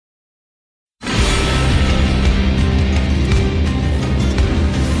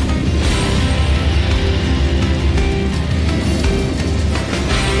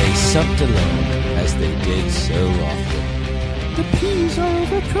alone, as they did so often. The peas are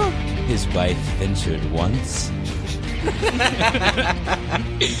overcooked. His wife ventured once.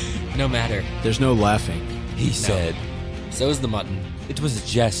 No matter. There's no laughing. He said, So's the mutton. it was a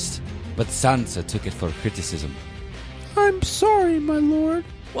jest, but Sansa took it for criticism. I'm sorry, my lord.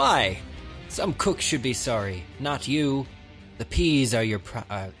 Why? Some cook should be sorry, not you. The peas are your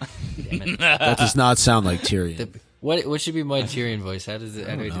damn it. That does not sound like Tyrion. What should be my Tyrion voice? How do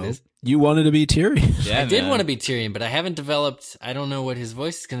I do this? You wanted to be Tyrion. Yeah, I did want to be Tyrion, but I haven't developed. I don't know what his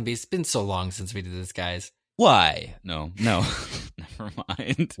voice is going to be. It's been so long since we did this, guys. Why? No. Never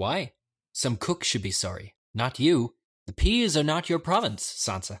mind. Why? Some cook should be sorry, not you. The peas are not your province,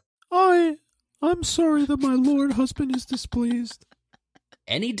 Sansa. I'm sorry that my lord husband is displeased.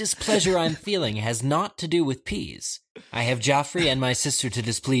 Any displeasure I'm feeling has naught to do with peas. I have Joffrey and my sister to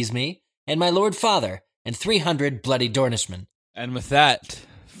displease me, and my lord father, and 300 bloody Dornishmen. And with that,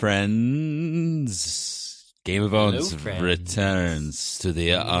 friends, Game of Thrones friends. returns to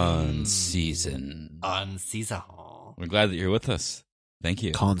the on season. En saison. We're glad that you're with us. Thank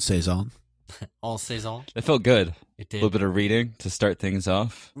you. Con saison. En saison. It felt good. It A did. little bit of reading to start things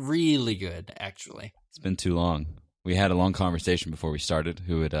off. Really good, actually. It's been too long. We had a long conversation before we started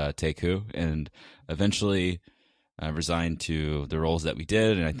who would take who, and eventually resigned to the roles that we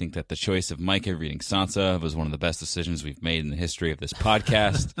did. And I think that the choice of Micah reading Sansa was one of the best decisions we've made in the history of this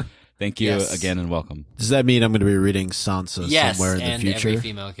podcast. Thank you Yes. again and welcome. Does that mean I'm going to be reading Sansa Yes, somewhere in the and future? every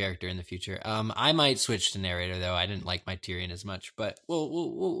female character in the future. I might switch to narrator though. I didn't like my Tyrion as much, but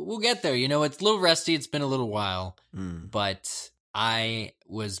we'll get there. You know, it's a little rusty. It's been a little while, but I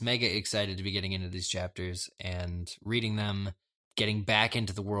was mega excited to be getting into these chapters and reading them, getting back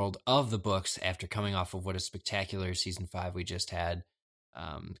into the world of the books after coming off of what a spectacular season 5 we just had.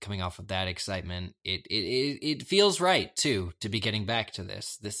 Coming off of that excitement, it feels right too to be getting back to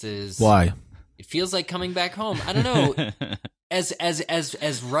this. This is Why? It feels like coming back home. I don't know.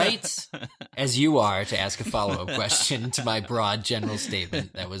 As right as you are to ask a follow-up question to my broad general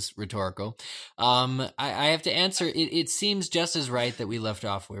statement that was rhetorical, I have to answer. It seems just as right that we left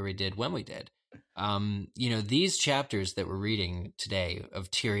off where we did when we did. These chapters that we're reading today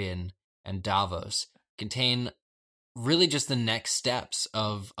of Tyrion and Davos contain really just the next steps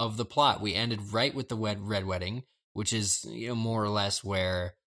of the plot. We ended right with the Red Wedding, which is more or less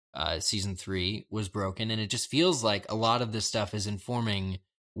where season 3 was broken, and it just feels like a lot of this stuff is informing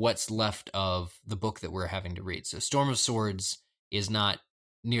what's left of the book that we're having to read. So Storm of Swords is not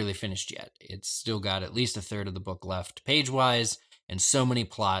nearly finished yet. It's still got at least a third of the book left page-wise, and so many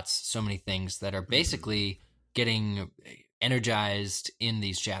plots, so many things that are basically getting energized in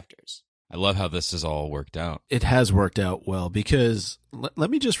these chapters. I love how this has all worked out. It has worked out well because let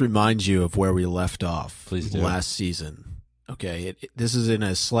me just remind you of where we left off Please do. last season. Okay, this is in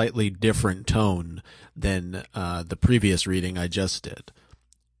a slightly different tone than the previous reading I just did.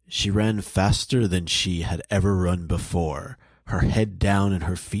 She ran faster than she had ever run before, her head down and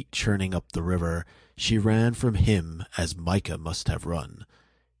her feet churning up the river. She ran from him as Micah must have run.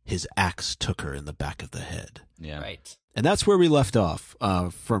 His axe took her in the back of the head. Yeah. Right. And that's where we left off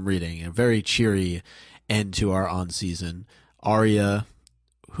from reading. A very cheery end to our on-season. Arya,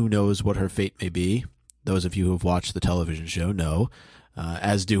 who knows what her fate may be? Those of you who have watched the television show know,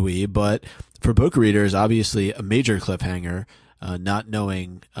 as do we. But for book readers, obviously a major cliffhanger, not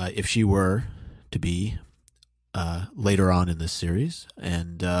knowing if she were to be later on in this series.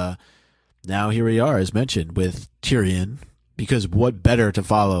 And now here we are, as mentioned, with Tyrion. Because what better to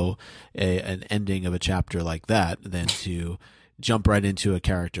follow an ending of a chapter like that than to jump right into a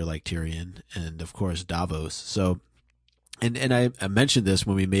character like Tyrion and, of course, Davos. So, and I mentioned this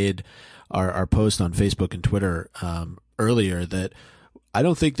when we made our post on Facebook and Twitter earlier, that I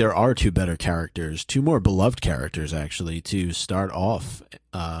don't think there are two better characters, two more beloved characters, actually, to start off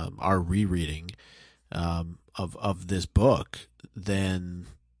our rereading of this book than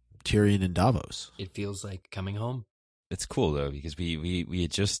Tyrion and Davos. It feels like coming home. It's cool though because we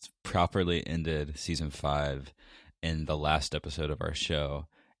had just properly ended season 5 in the last episode of our show,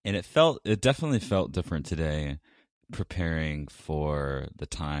 and it definitely felt different today, preparing for the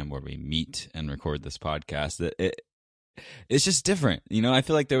time where we meet and record this podcast. It's just different, I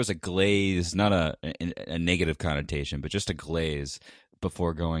feel like there was a glaze, not a negative connotation, but just a glaze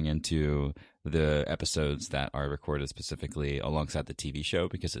before going into the episodes that are recorded specifically alongside the TV show,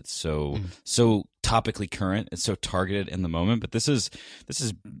 because it's so topically current, it's so targeted in the moment. But this is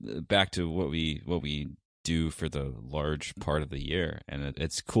back to what we do for the large part of the year, and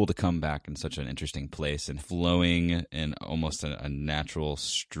it's cool to come back in such an interesting place and flowing in almost a natural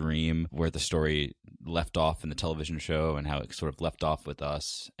stream where the story left off in the television show and how it sort of left off with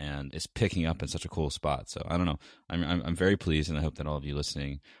us and is picking up in such a cool spot. So I don't know. I'm very pleased, and I hope that all of you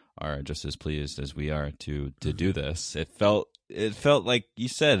listening are just as pleased as we are to do this. It felt like you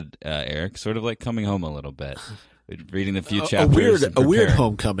said, Eric, sort of like coming home a little bit. Reading the few chapters. A weird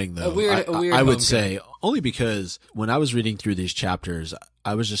homecoming, though. A weird I would homecoming. say, only because when I was reading through these chapters,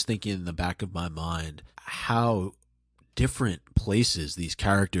 I was just thinking in the back of my mind how different places these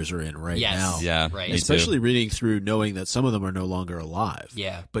characters are in right Yes. now. Yeah, Right. me too. Especially reading through knowing that some of them are no longer alive.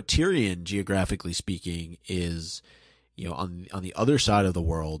 Yeah. But Tyrion, geographically speaking, is, on the other side of the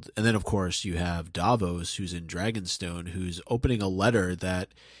world. And then, of course, you have Davos, who's in Dragonstone, who's opening a letter that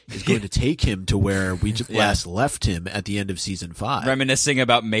is going to take him to where we last left him at the end of season 5. Reminiscing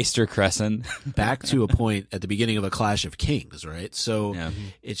about Maester Crescent. Back to a point at the beginning of A Clash of Kings, right? So Yeah.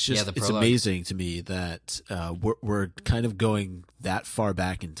 it's just, the it's prologue. amazing to me that we're kind of going that far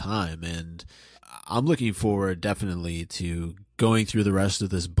back in time. And I'm looking forward definitely to going through the rest of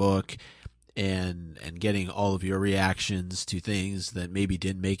this book and getting all of your reactions to things that maybe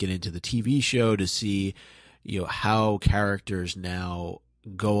didn't make it into the TV show, to see, how characters now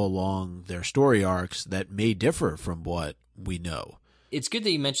go along their story arcs that may differ from what we know. It's good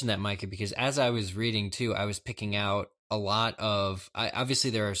that you mentioned that, Micah, because as I was reading too, I was picking out a lot of. Obviously,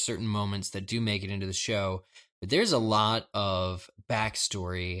 there are certain moments that do make it into the show, but there's a lot of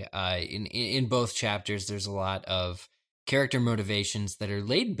backstory in both chapters. There's a lot of character motivations that are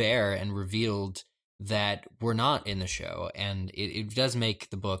laid bare and revealed that were not in the show, and it does make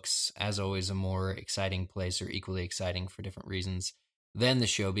the books, as always, a more exciting place, or equally exciting for different reasons, than the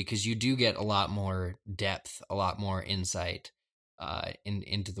show, because you do get a lot more depth, a lot more insight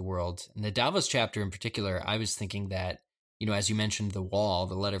into the world. In the Davos chapter in particular, I was thinking that, as you mentioned, the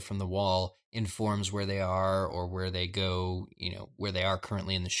letter from the wall informs where they are or where they go, where they are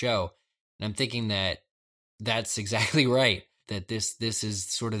currently in the show. And I'm thinking that that's exactly right, that this is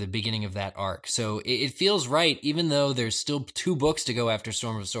sort of the beginning of that arc. So it feels right, even though there's still 2 books to go after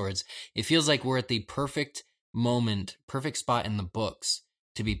Storm of Swords. It feels like we're at the perfect moment, perfect spot in the books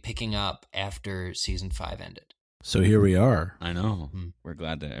to be picking up after season 5 ended. So here we are. I know. We're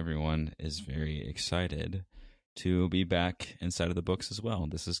glad that everyone is very excited to be back inside of the books as well.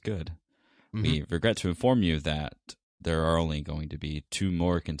 This is good. Mm-hmm. We regret to inform you that there are only going to be 2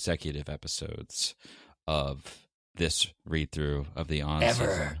 more consecutive episodes of this read-through of the On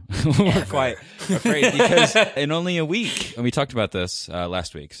Ever. season. We're quite afraid, because in only a week, and we talked about this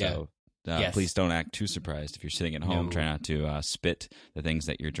last week, so Yes. please don't act too surprised. If you're sitting at home, No. try not to spit the things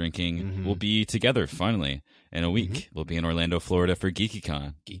that you're drinking. We'll be together finally in a week. We'll be in Orlando, Florida for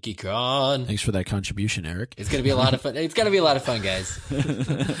GeekyCon. GeekyCon. Thanks for that contribution, Eric. It's going to be a lot of fun. It's going to be a lot of fun, guys.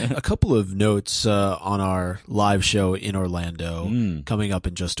 A couple of notes on our live show in Orlando coming up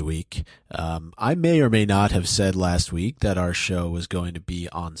in just a week. I may or may not have said last week that our show was going to be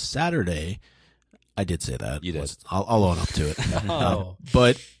on Saturday. I did say that. You did. I'll own up to it. Oh.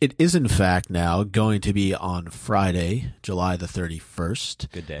 But it is, in fact, now going to be on Friday, July the 31st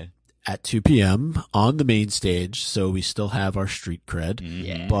Good day. at 2 p.m. on the main stage. So we still have our street cred.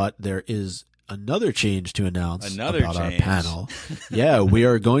 Yeah. But there is another change to announce Another about change. our panel. Yeah, we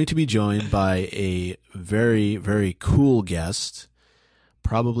are going to be joined by a very, very cool guest,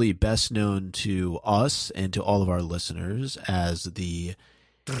 probably best known to us and to all of our listeners as the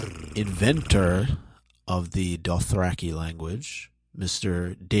inventor of the Dothraki language,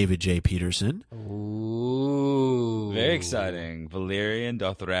 Mr. David J. Peterson. Ooh. Very exciting. Valyrian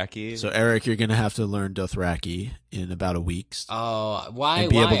Dothraki. So, Eric, you're going to have to learn Dothraki in about a week. Oh, why? And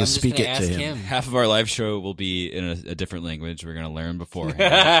be able to I'm just speak gonna it to ask him. Half of our live show will be in a different language. We're going to learn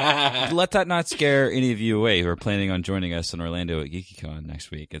beforehand. Let that not scare any of you away who are planning on joining us in Orlando at GeekyCon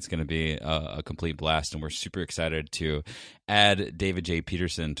next week. It's going to be a complete blast, and we're super excited to add David J.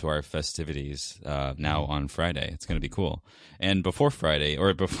 Peterson to our festivities now on Friday. It's going to be cool. And before Friday,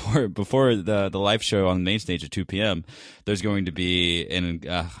 or before the live show on the main stage at 2 p.m., there's going to be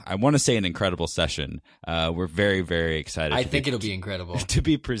I want to say an incredible session. We're very, very excited. I think it'll be incredible. To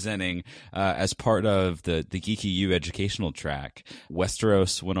be presenting as part of the Geeky U educational track,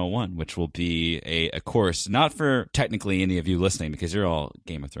 Westeros 101, which will be a course not for technically any of you listening, because you're all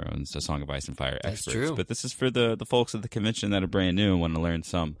Game of Thrones, A Song of Ice and Fire That's experts. true. But this is for the folks at the convention that are brand new and want to learn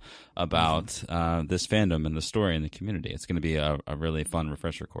some about this fandom and the story and the community. It's going to be a really fun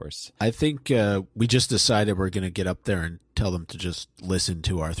refresher course. I think we just decided we're going to get up there and tell them to just listen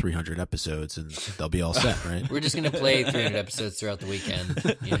to our 300 episodes and they'll be all set, right? We're just going to play 300 episodes throughout the weekend.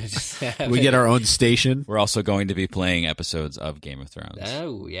 Just have We it. get our own station. We're also going to be playing episodes of Game of Thrones.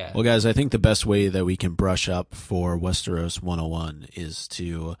 Oh, yeah. Well, guys, I think the best way that we can brush up for Westeros 101 is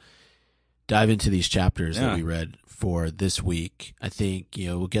to dive into these chapters Yeah. that we read for this week. I think,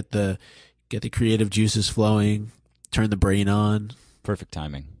 we'll get the creative juices flowing, turn the brain on, Perfect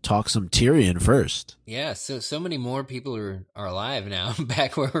timing. talk some Tyrion first. Yeah, so many more people are alive now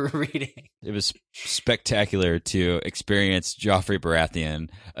back where we're reading. It was spectacular to experience Joffrey Baratheon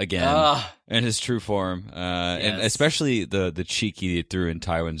again Ah, in his true form, and Yes. especially the cheek he threw in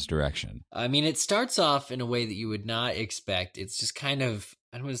Tywin's direction. I mean, it starts off in a way that you would not expect. It's just kind of,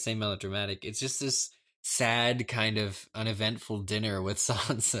 I don't want to say melodramatic. It's just this sad kind of uneventful dinner with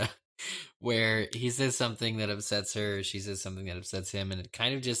Sansa where he says something that upsets her, she says something that upsets him, and it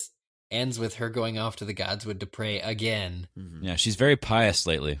kind of just ends with her going off to the Godswood to pray again. Yeah, she's very pious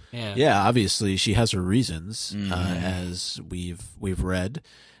lately. Yeah. Yeah, obviously she has her reasons, Mhm. as we've read.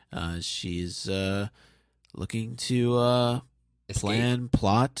 She's looking to Escape.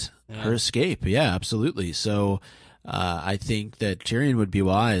 plot Yeah. her escape. Yeah, absolutely. So I think that Tyrion would be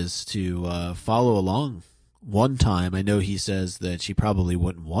wise to follow along. One time, I know he says that she probably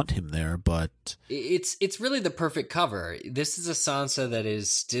wouldn't want him there, but It's really the perfect cover. This is a Sansa that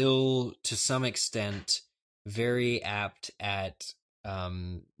is still, to some extent, very apt at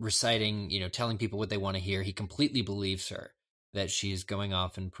reciting, telling people what they want to hear. He completely believes her that she's going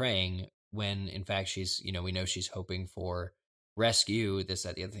off and praying when, in fact, she's, we know she's hoping for rescue, this,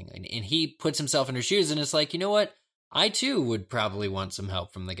 that, the other thing. And he puts himself in her shoes and it's like, you know what? I too would probably want some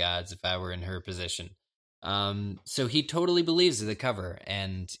help from the gods if I were in her position. So he totally believes the cover,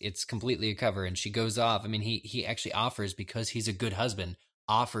 and it's completely a cover, and she goes off. I mean, he actually offers, because he's a good husband,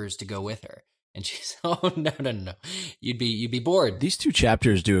 offers to go with her. And she's, oh, no. You'd be bored. these two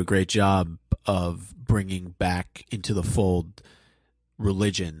chapters do a great job of bringing back into the fold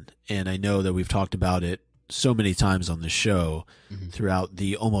religion. And I know that we've talked about it so many times on the show Mhm. throughout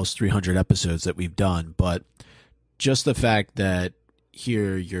the almost 300 episodes that we've done, but just the fact that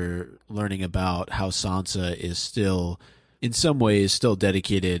here you're learning about how Sansa is still, in some ways, still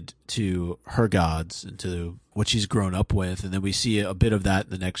dedicated to her gods and to what she's grown up with. And then we see a bit of that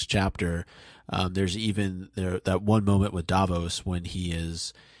in the next chapter. There's even that one moment with Davos when he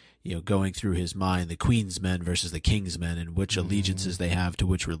is, going through his mind, the Queen's men versus the King's men, and which allegiances they have to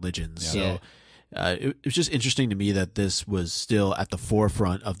which religions. Yeah. So it was just interesting to me that this was still at the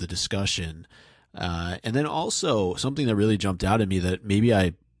forefront of the discussion. And then also something that really jumped out at me that maybe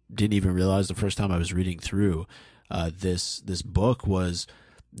I didn't even realize the first time I was reading through this book was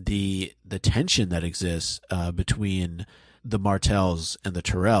the tension that exists between the Martells and the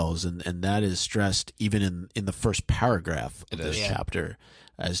Tyrells, and that is stressed even in the first paragraph of It this is. Yeah. chapter,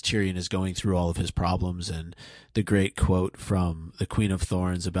 as Tyrion is going through all of his problems, and the great quote from the Queen of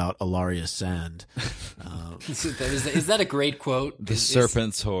Thorns about Alaria Sand. Is that a great quote? The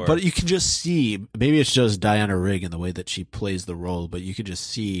serpent's whore. But you can just see, maybe it's just Diana Rigg in the way that she plays the role, but you can just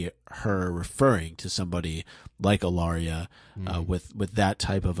see her referring to somebody like Alaria with that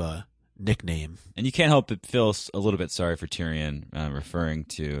type of a nickname. And you can't help but feel a little bit sorry for Tyrion, referring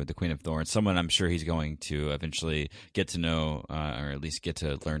to the Queen of Thorns, someone I'm sure he's going to eventually get to know, or at least get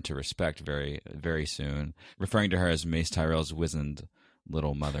to learn to respect very, very soon. Referring to her as Mace Tyrell's wizened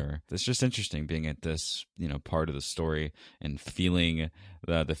little mother. It's just interesting being at this, part of the story and feeling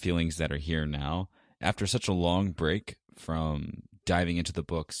the feelings that are here now after such a long break from diving into the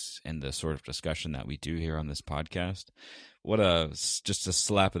books and the sort of discussion that we do here on this podcast. What just a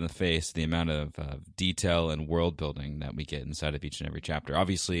slap in the face, the amount of detail and world building that we get inside of each and every chapter.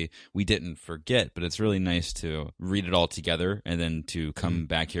 Obviously, we didn't forget, but it's really nice to read it all together and then to come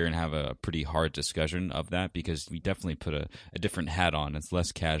back here and have a pretty hard discussion of that, because we definitely put a different hat on. It's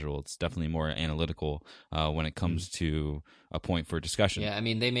less casual. It's definitely more analytical when it comes to a point for discussion. Yeah, I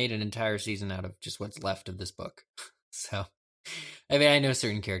mean, they made an entire season out of just what's left of this book. So, I mean, I know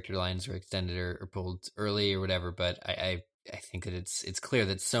certain character lines were extended or pulled early or whatever, but I think that it's clear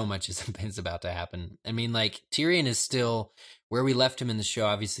that so much is about to happen. I mean, like, Tyrion is still where we left him in the show.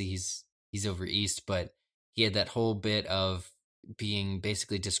 Obviously, he's over east, but he had that whole bit of being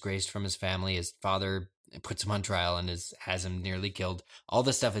basically disgraced from his family. His father puts him on trial and has him nearly killed. All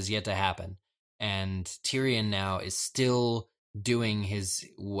this stuff is yet to happen, and Tyrion now is still doing his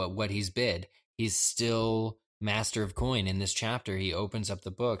what he's bid. He's still master of coin. In this chapter, he opens up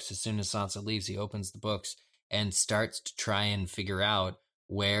the books. As soon as Sansa leaves, he opens the books and starts to try and figure out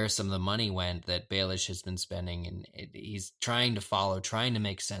where some of the money went that Baelish has been spending. And he's trying to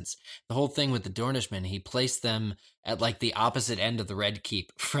make sense. The whole thing with the Dornishmen, he placed them at like the opposite end of the Red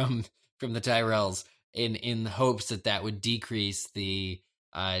Keep from the Tyrells in hopes that would decrease the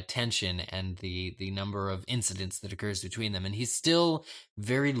tension and the number of incidents that occurs between them. And he's still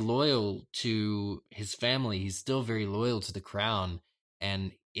very loyal to his family. He's still very loyal to the crown.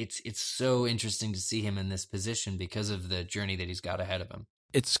 And it's so interesting to see him in this position because of the journey that he's got ahead of him.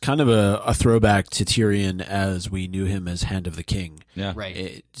 It's kind of a throwback to Tyrion as we knew him as Hand of the King. Yeah.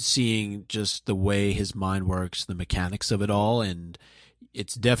 Right. Seeing just the way his mind works, the mechanics of it all, and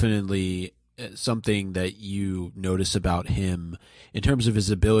it's definitely something that you notice about him in terms of his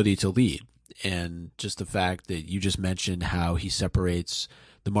ability to lead, and just the fact that you just mentioned how he separates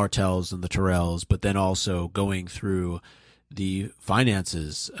the Martells and the Tyrells, but then also going through the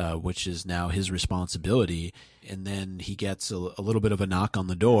finances, which is now his responsibility. And then he gets a little bit of a knock on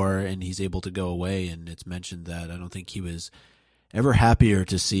the door and he's able to go away. And it's mentioned that I don't think he was ever happier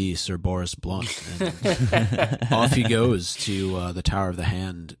to see Sir Boris Blunt. And off he goes to the Tower of the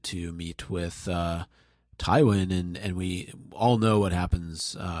Hand to meet with Tywin. And we all know what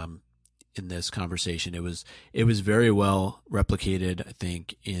happens in this conversation. It was very well replicated, I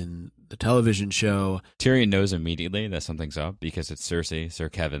think, in the television show. Tyrion knows immediately that something's up because it's Cersei, Sir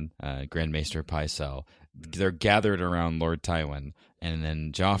Kevin, Grand Maester Pycelle. They're gathered around Lord Tywin, and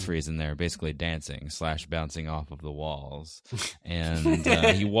then Joffrey's in there basically dancing / bouncing off of the walls. And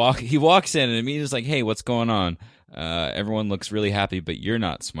he walks in and immediately is like, hey, what's going on? Everyone looks really happy, but you're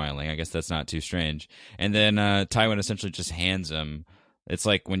not smiling. I guess that's not too strange. And then Tywin essentially just hands him. It's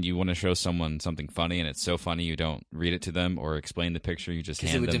like when you want to show someone something funny and it's so funny you don't read it to them or explain the picture, you just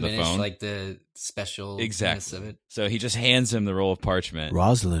hand them the phone. Because it would diminish like the specialness of it. So he just hands him the roll of parchment.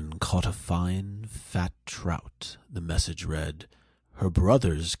 Rosalind caught a fine, fat trout, the message read. Her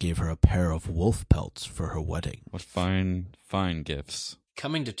brothers gave her a pair of wolf pelts for her wedding. What fine, fine gifts.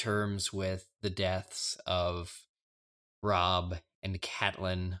 Coming to terms with the deaths of Robb and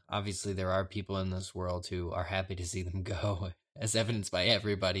Catelyn, obviously there are people in this world who are happy to see them go, as evidenced by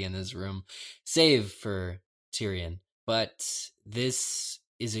everybody in this room, save for Tyrion. But this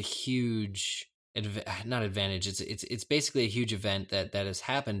is a huge, not advantage, it's basically a huge event that has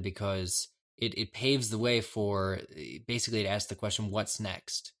happened because it paves the way for, basically it asks the question, what's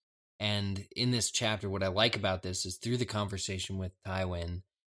next? And in this chapter, what I like about this is through the conversation with Tywin,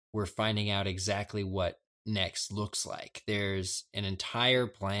 we're finding out exactly what next looks like. There's an entire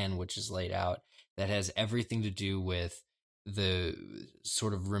plan which is laid out that has everything to do with the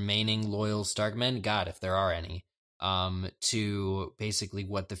sort of remaining loyal Starkmen, God, if there are any, to basically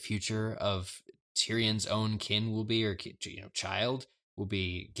what the future of Tyrion's own kin will be, or child will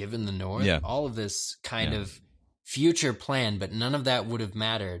be given the North. Yeah. All of this kind of future plan, but none of that would have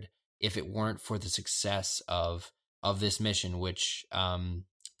mattered if it weren't for the success of this mission, which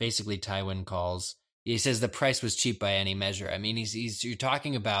basically Tywin calls. He says the price was cheap by any measure. I mean, you're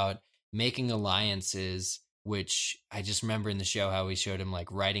talking about making alliances, which I just remember in the show how we showed him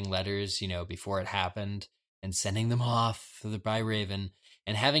like writing letters, before it happened and sending them off by Raven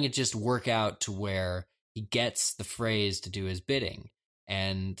and having it just work out to where he gets the Freys to do his bidding.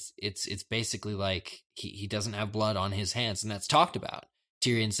 And it's basically like he doesn't have blood on his hands, and that's talked about.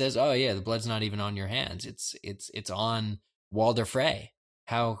 Tyrion says, "Oh yeah, the blood's not even on your hands. It's on Walder Frey."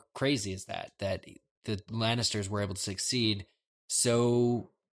 How crazy is that? That the Lannisters were able to succeed so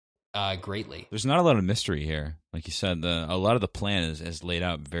greatly. There's not a lot of mystery here. Like you said, a lot of the plan is laid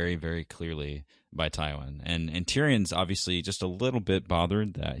out very, very clearly by Tywin. And Tyrion's obviously just a little bit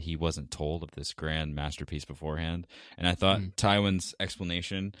bothered that he wasn't told of this grand masterpiece beforehand. And I thought Tywin's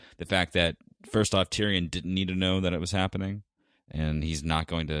explanation, the fact that, first off, Tyrion didn't need to know that it was happening, and he's not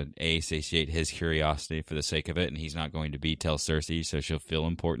going to, satiate his curiosity for the sake of it, and he's not going to tell Cersei so she'll feel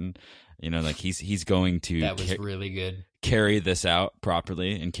important. He's going to... That was really good. Carry this out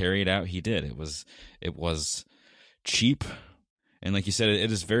properly, and carry it out he did. It was cheap, and like you said,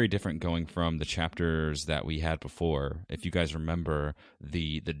 it is very different going from the chapters that we had before. If you guys remember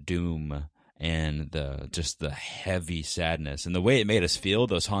the doom and the heavy sadness and the way it made us feel,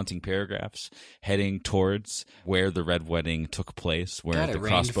 those haunting paragraphs heading towards where the Red Wedding took place, where the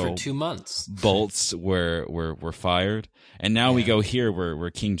crossbow for 2 months bolts were fired, and now we go here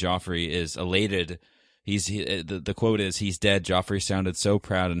where King Joffrey is elated. The quote is, "He's dead. Joffrey sounded so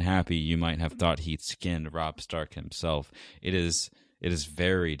proud and happy you might have thought he'd skinned Robb Stark himself." It is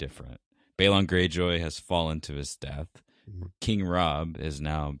very different. Balon Greyjoy has fallen to his death. King Robb has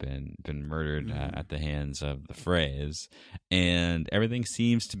now been murdered at the hands of the Freys, and everything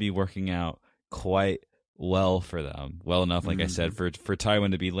seems to be working out quite well for them. Well enough, like I said, for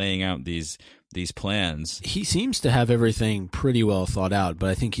Tywin to be laying out these plans. He seems to have everything pretty well thought out, but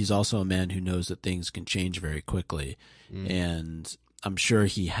I think he's also a man who knows that things can change very quickly. And I'm sure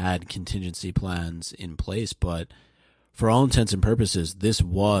he had contingency plans in place, but for all intents and purposes, this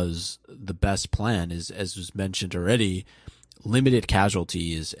was the best plan, as was mentioned already, limited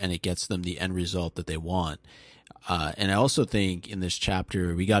casualties, and it gets them the end result that they want. And I also think in this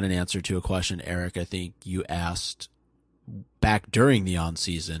chapter, we got an answer to a question, Eric, I think you asked back during the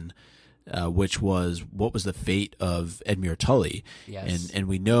on-season, which was, what was the fate of Edmure Tully? Yes. And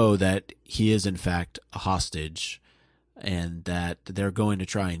we know that he is, in fact, a hostage, and that they're going to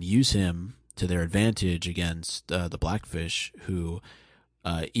try and use him to their advantage against the Blackfish, who,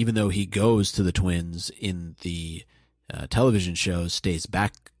 even though he goes to the Twins in the television show, stays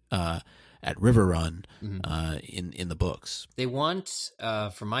back at River Run in the books. They want,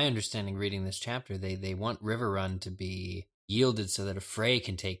 from my understanding reading this chapter, they want River Run to be yielded so that a Frey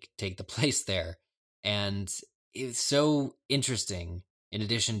can take the place there. And it's so interesting, in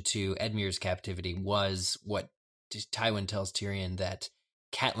addition to Edmure's captivity, was what Tywin tells Tyrion, that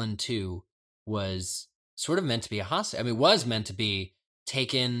Catelyn too was sort of meant to be a hostage. I mean, was meant to be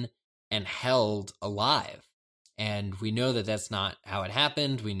taken and held alive. And we know that that's not how it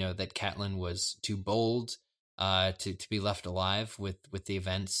happened. We know that Catelyn was too bold to be left alive with the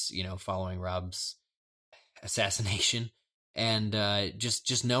events, following Robb's assassination. And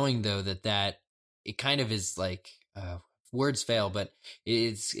just knowing, though, that it kind of is like, words fail, but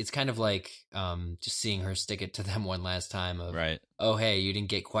it's kind of like just seeing her stick it to them one last time of, right. Oh, hey, you didn't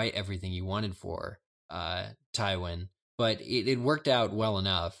get quite everything you wanted for Tywin. But it worked out well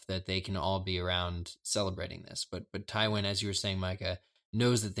enough that they can all be around celebrating this. But Tywin, as you were saying, Micah,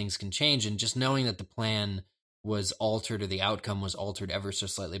 knows that things can change. And just knowing that the plan was altered, or the outcome was altered ever so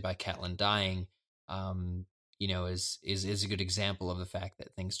slightly by Catelyn dying, is a good example of the fact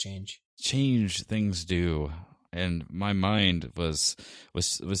that things change. Change, things do. And my mind was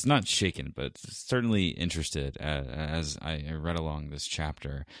not shaken, but certainly interested as I read along this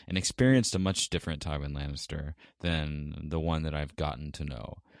chapter, and experienced a much different Tywin Lannister than the one that I've gotten to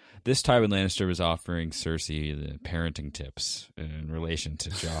know. This Tywin Lannister was offering Cersei the parenting tips in relation to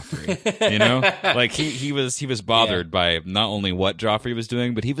Joffrey. Like he was bothered by not only what Joffrey was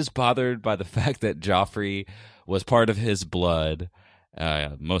doing, but he was bothered by the fact that Joffrey was part of his blood.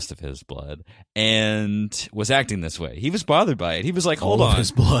 Most of his blood, and was acting this way. He was bothered by it. He was like, hold on. All of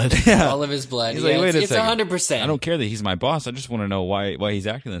his blood. Yeah. All of his blood. He's like, wait a second. It's 100%. I don't care that he's my boss. I just want to know why he's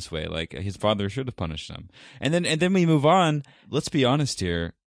acting this way. Like, his father should have punished him. And then we move on. Let's be honest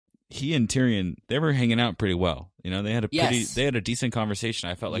here. He and Tyrion, they were hanging out pretty well. They had they had a decent conversation.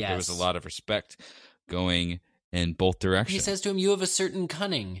 I felt like there was a lot of respect going in both directions. He says to him, "You have a certain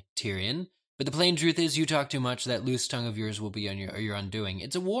cunning, Tyrion. But the plain truth is, you talk too much. That loose tongue of yours will be on your undoing."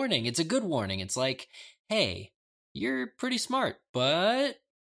 It's a warning. It's a good warning. It's like, hey, you're pretty smart, but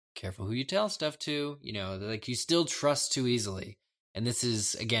careful who you tell stuff to. Like, you still trust too easily. And this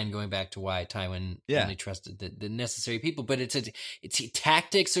is, again, going back to why Tywin only trusted the necessary people. But it's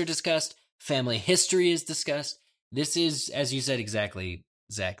tactics are discussed. Family history is discussed. This is, as you said exactly,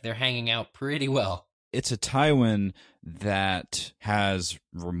 Zach, they're hanging out pretty well. It's a Tywin that has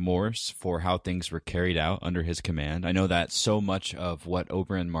remorse for how things were carried out under his command. I know that so much of what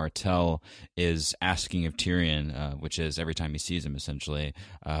Oberyn Martell is asking of Tyrion, which is every time he sees him, essentially,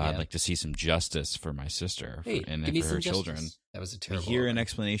 I'd like to see some justice for my sister and for her children. That was a terrible. We hear an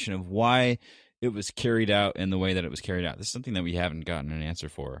explanation of why it was carried out in the way that it was carried out. This is something that we haven't gotten an answer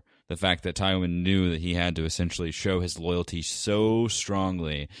for. The fact that Tywin knew that he had to essentially show his loyalty so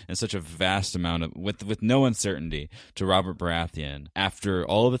strongly and such a vast amount of, with no uncertainty, to Robert Baratheon, after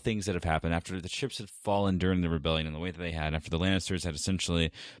all the things that have happened, after the chips had fallen during the rebellion in the way that they had, after the Lannisters had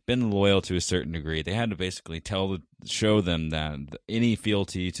essentially been loyal to a certain degree, they had to basically show them that any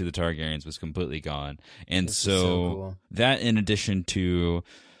fealty to the Targaryens was completely gone. And so cool. That, in addition to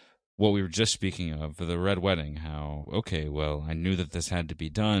what we were just speaking of, the Red Wedding, how, okay, well, I knew that this had to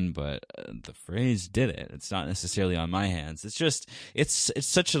be done, but the Freys did it. It's not necessarily on my hands. It's just, it's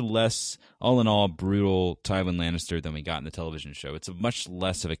such a less, all in all, brutal Tywin Lannister than we got in the television show. It's a much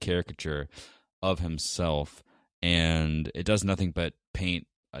less of a caricature of himself, and it does nothing but paint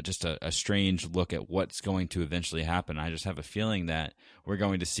just a strange look at what's going to eventually happen. I just have a feeling that we're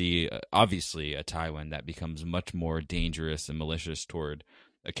going to see, obviously, a Tywin that becomes much more dangerous and malicious toward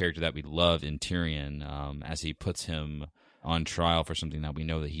a character that we love in Tyrion, as he puts him on trial for something that we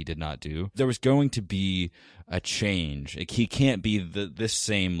know that he did not do. There was going to be a change. He can't be this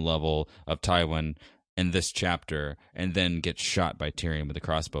same level of Tywin in this chapter and then get shot by Tyrion with a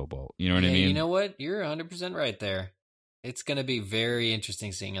crossbow bolt. You know what I mean? You know what? You're 100% right there. It's going to be very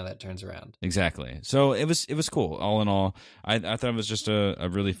interesting seeing how that turns around. Exactly. So it was cool. All in all, I thought it was just a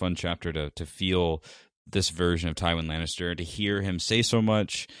really fun chapter to feel this version of Tywin Lannister, to hear him say so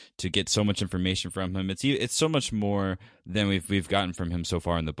much, to get so much information from him. It's so much more than we've gotten from him so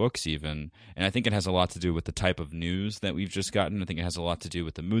far in the books even. And I think it has a lot to do with the type of news that we've just gotten. I think it has a lot to do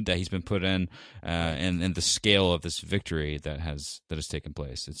with the mood that he's been put in, and the scale of this victory that has taken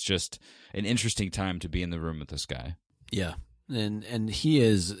place. It's just an interesting time to be in the room with this guy. Yeah. And he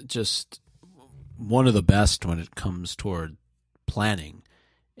is just one of the best when it comes toward planning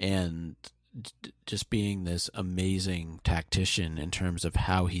and just being this amazing tactician in terms of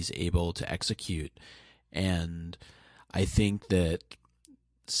how he's able to execute. And I think that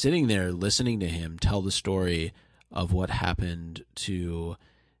sitting there listening to him tell the story of what happened to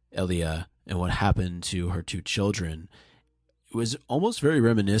Elia and what happened to her two children, it was almost very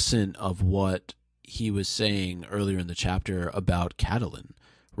reminiscent of what he was saying earlier in the chapter about Catelyn,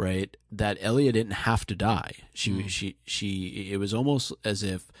 right? That Elia didn't have to die. It was almost as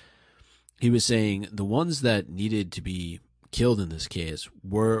if he was saying the ones that needed to be killed in this case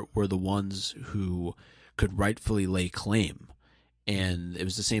were the ones who could rightfully lay claim. And it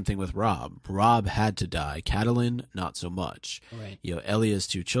was the same thing with Robb. Robb had to die. Catelyn, not so much. Right. Elia's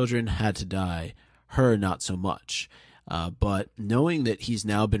two children had to die. Her, not so much. But knowing that he's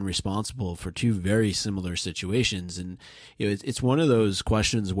now been responsible for two very similar situations, and it's one of those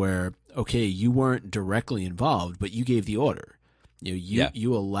questions where, okay, you weren't directly involved, but you gave the order.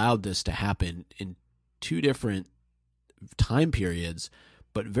 You allowed this to happen in two different time periods,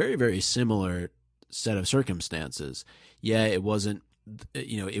 but very, very similar set of circumstances. Yeah, it wasn't,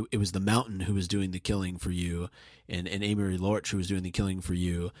 it was the Mountain who was doing the killing for you, and Amory Lorch who was doing the killing for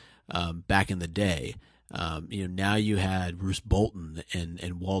you back in the day. Now you had Roose Bolton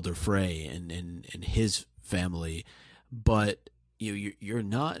and Walder Frey and his family, but you're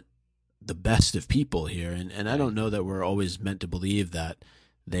not the best of people here, and I don't know that we're always meant to believe that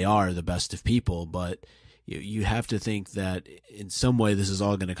they are the best of people, but you have to think that in some way this is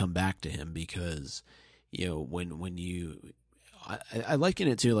all going to come back to him, because when you I liken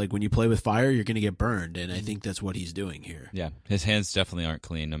it to like when you play with fire, you're going to get burned, and I think that's what he's doing here. Yeah, his hands definitely aren't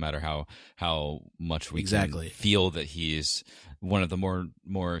clean, no matter how much we can feel that he's one of the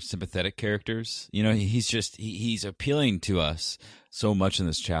more sympathetic characters. He's appealing to us so much in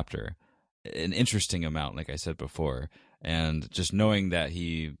this chapter, an interesting amount, like I said before, and just knowing that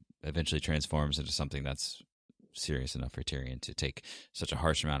he eventually transforms into something that's serious enough for Tyrion to take such a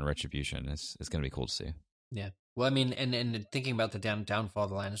harsh amount of retribution is going to be cool to see. Yeah. Well, I mean, and thinking about the downfall of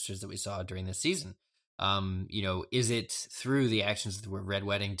the Lannisters that we saw during this season, is it through the actions of the Red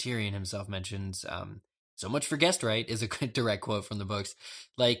Wedding? Tyrion himself mentions, so much for guest right is a direct quote from the books.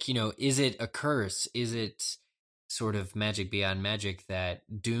 Like, is it a curse? Is it sort of magic beyond magic that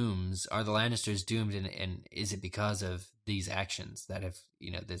are the Lannisters doomed? And is it because of these actions that have,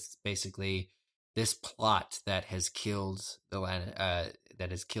 this plot that has killed that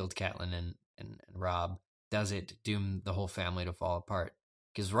has killed Catelyn and Robb? Does it doom the whole family to fall apart?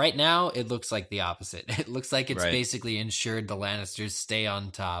 Because right now it looks like the opposite. It looks like it's basically ensured the Lannisters stay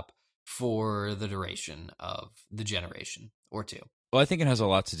on top for the duration of the generation or two. Well, I think it has a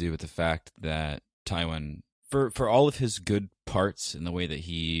lot to do with the fact that Tywin, for all of his good parts in the way that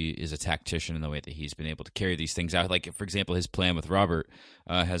he is a tactician, in the way that he's been able to carry these things out, like, for example, his plan with Robert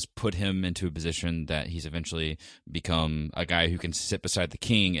has put him into a position that he's eventually become a guy who can sit beside the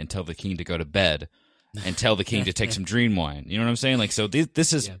king and tell the king to go to bed and tell the king to take some dream wine. You know what I'm saying? Like, so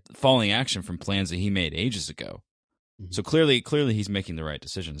this is falling action from plans that he made ages ago. Mm-hmm. So clearly he's making the right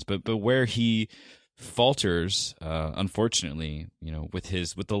decisions. But where he falters, unfortunately,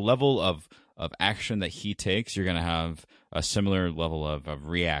 with the level of action that he takes, you're going to have a similar level of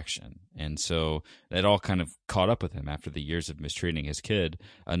reaction. And so that all kind of caught up with him after the years of mistreating his kid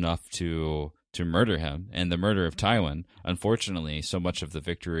enough to murder him. And the murder of Tywin, unfortunately, so much of the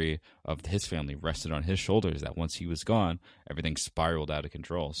victory of his family rested on his shoulders that once he was gone, everything spiraled out of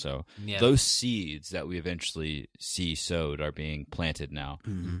control. So those seeds that we eventually see sowed are being planted now.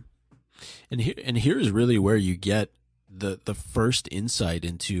 Mm-hmm. And here is really where you get the first insight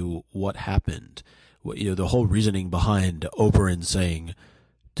into what happened. The whole reasoning behind Oberyn saying,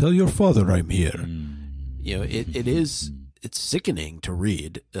 "Tell your father I'm here." It's sickening to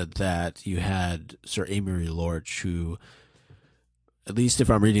read that you had Sir Amory Lorch, who, at least if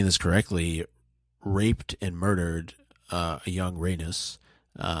I'm reading this correctly, raped and murdered a young Rhaenys,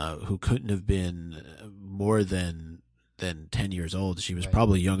 who couldn't have been more than 10 years old. She was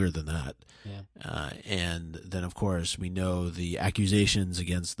probably younger than that. Yeah. And then, of course, we know the accusations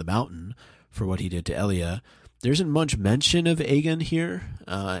against the Mountain for what he did to Elia. There isn't much mention of Aegon here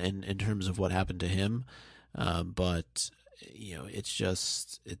in terms of what happened to him, but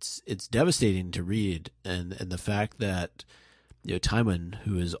it's devastating to read, and the fact that Tywin,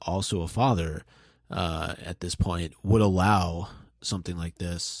 who is also a father at this point, would allow something like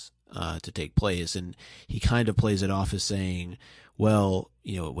this to take place, and he kind of plays it off as saying, well,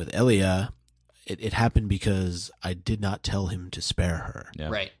 with Elia, it happened because I did not tell him to spare her. Yeah.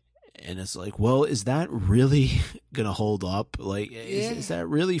 Right. And it's like, well, is that really going to hold up? Like, is that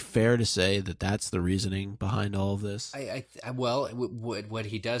really fair to say that that's the reasoning behind all of this? Well, what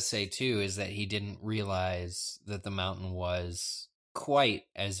he does say, too, is that he didn't realize that the Mountain was quite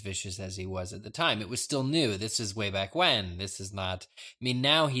as vicious as he was at the time. It was still new. This is way back when. This is not... I mean,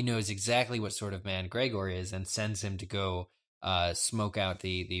 now he knows exactly what sort of man Gregor is and sends him to go smoke out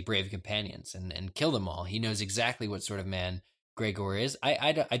the brave companions and kill them all. He knows exactly what sort of man Gregor is.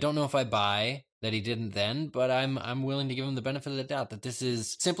 I don't know if I buy that he didn't then, but I'm willing to give him the benefit of the doubt that this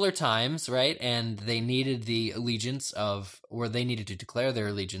is simpler times, right? And they needed the allegiance they needed to declare their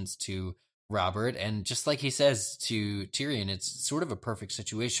allegiance to Robert. And just like he says to Tyrion, it's sort of a perfect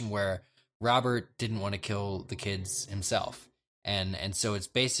situation where Robert didn't want to kill the kids himself. And so it's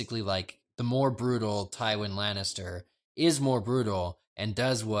basically like the more brutal Tywin Lannister is more brutal and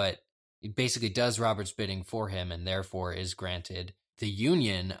does Robert's bidding for him, and therefore is granted the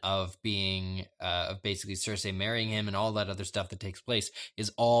union of being of basically Cersei marrying him, and all that other stuff that takes place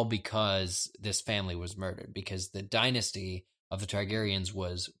is all because this family was murdered, because the dynasty of the Targaryens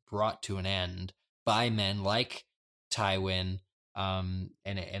was brought to an end by men like Tywin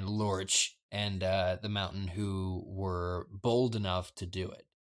and Lorch and the Mountain, who were bold enough to do it.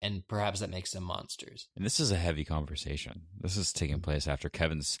 And perhaps that makes them monsters. And this is a heavy conversation. This is taking place after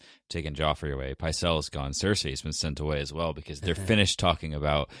Kevin's taken Joffrey away. Pycelle's gone. Cersei's been sent away as well, because they're finished talking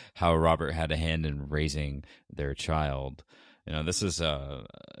about how Robert had a hand in raising their child. This is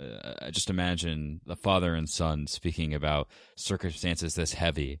just imagine the father and son speaking about circumstances this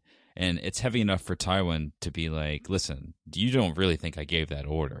heavy. And it's heavy enough for Tywin to be like, listen, you don't really think I gave that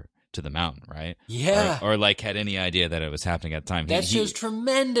order to the Mountain, right? Yeah. Or had any idea that it was happening at the time. That shows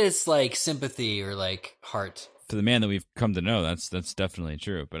tremendous sympathy or heart. For the man that we've come to know, that's definitely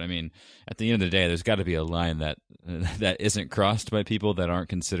true. But I mean, at the end of the day, there's got to be a line that isn't crossed by people that aren't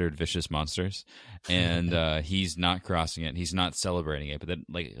considered vicious monsters, and he's not crossing it. He's not celebrating it. But then,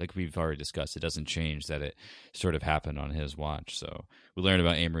 like we've already discussed, it doesn't change that it sort of happened on his watch. So we learned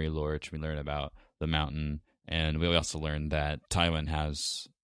about Amory Lorch, we learned about the Mountain, and we also learned that Tywin has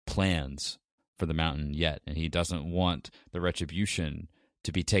plans for the Mountain yet, and he doesn't want the retribution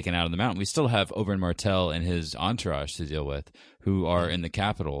to be taken out of the Mountain. We still have Oberyn Martell and his entourage to deal with, who are in the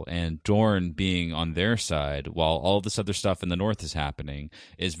capital, and Dorne being on their side while all this other stuff in the north is happening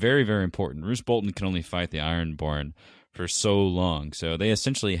is very, very important. Roose Bolton can only fight the Ironborn for so long, so they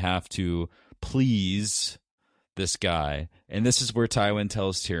essentially have to please this guy, and this is where Tywin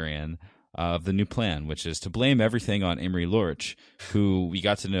tells Tyrion of the new plan, which is to blame everything on Amory Lorch, who we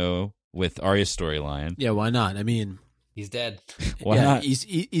got to know with Arya's storyline. Yeah, why not? I mean, he's dead. Why not?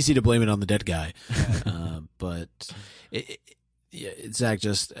 Easy to blame it on the dead guy. But Zach,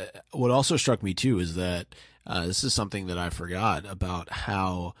 just what also struck me too is that this is something that I forgot about,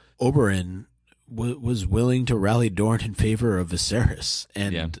 how Oberyn was willing to rally Dorne in favor of Viserys,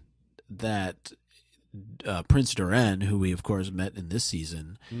 and that Prince Doran, who we of course met in this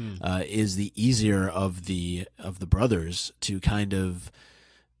season, is the easier of the brothers to kind of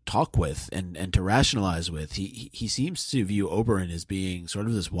talk with and to rationalize with. He seems to view Oberyn as being sort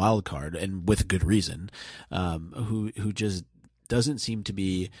of this wild card, and with good reason, who just doesn't seem to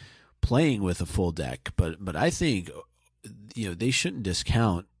be playing with a full deck. But I think they shouldn't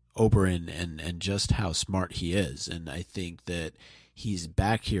discount Oberyn and just how smart he is, and I think that he's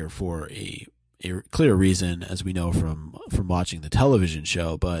back here for a clear reason, as we know from watching the television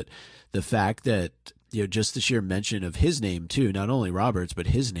show. But the fact that just the sheer mention of his name too, not only Robert's but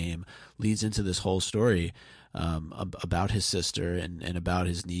his name, leads into this whole story about his sister and about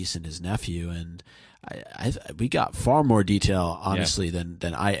his niece and his nephew. And we got far more detail, honestly,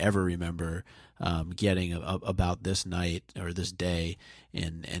 than I ever remember getting about this night or this day.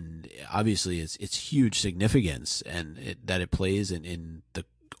 And obviously it's huge significance, and that it plays in the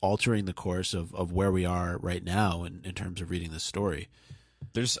altering the course of where we are right now in terms of reading this story.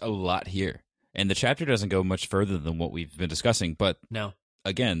 There's a lot here, and the chapter doesn't go much further than what we've been discussing, but no,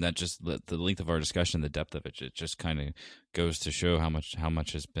 again, that just the length of our discussion, the depth of it just kind of goes to show how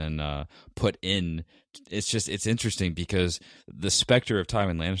much has been put in. It's interesting because the specter of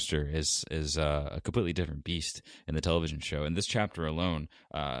Tywin Lannister is a completely different beast in the television show, and this chapter alone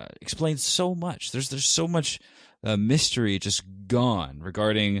explains so much. There's so much mystery just gone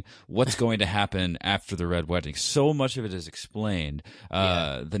regarding what's going to happen after the Red Wedding. So much of it is explained.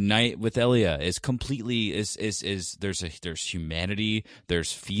 The night with Elia is completely there's humanity,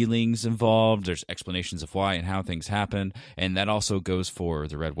 there's feelings involved, there's explanations of why and how things happen, and that also goes for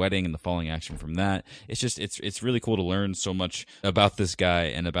the Red Wedding and the following action from that. It's really cool to learn so much about this guy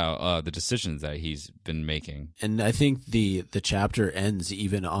and about the decisions that he's been making. And I think the chapter ends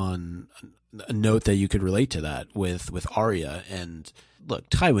even on a note that you could relate to that with Arya. And look,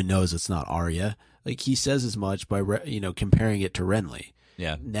 Tywin knows it's not Arya. Like, he says as much by comparing it to Renly.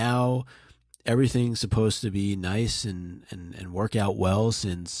 Yeah. Now everything's supposed to be nice and work out well,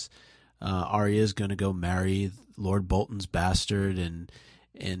 since Arya's going to go marry Lord Bolton's bastard,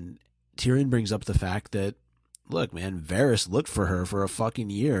 and Tyrion brings up the fact that, look, man, Varys looked for her for a fucking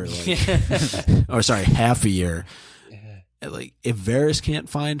year, or sorry, half a year. Like, if Varys can't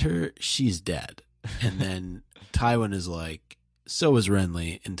find her, she's dead. And then Tywin is like, so is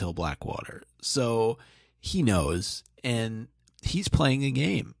Renly until Blackwater. So he knows, and he's playing a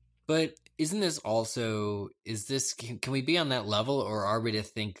game. But isn't this also, can we be on that level, or are we to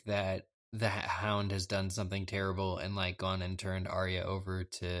think that the Hound has done something terrible and like gone and turned Arya over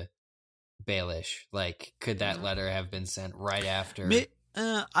to Baelish? Like, could that letter have been sent right after?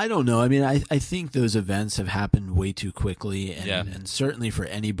 I don't know. I mean, I think those events have happened way too quickly, and certainly for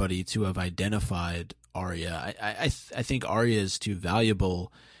anybody to have identified Arya, I think Arya is too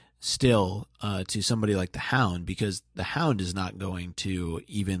valuable still to somebody like the Hound, because the Hound is not going to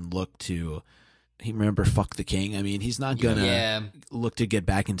even look to. Remember, fuck the king. I mean, he's not gonna look to get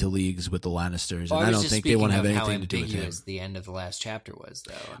back into leagues with the Lannisters, and I don't think they want to have anything to do with him. How ambiguous the end of the last chapter was,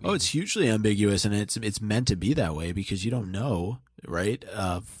 though. I mean, it's hugely ambiguous, and it's meant to be that way because you don't know, right?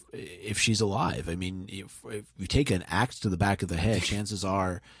 If she's alive. I mean, if you take an axe to the back of the head, chances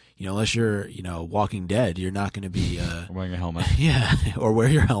are, unless you're, Walking Dead, you're not going to be wearing a helmet. Yeah, or wear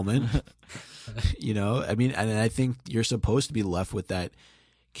your helmet. I mean, and I think you're supposed to be left with that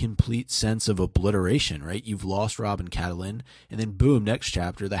complete sense of obliteration, right? You've lost Robin Catelyn, and then boom, next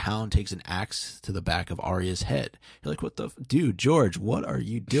chapter, the Hound takes an axe to the back of Arya's head. You're like, what the dude, George, what are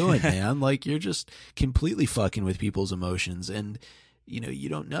you doing, man? Like, you're just completely fucking with people's emotions, and you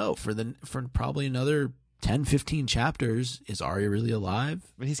don't know for probably another 10, 15 chapters, is Arya really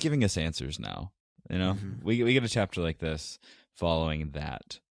alive? But he's giving us answers now. Mm-hmm. We get a chapter like this following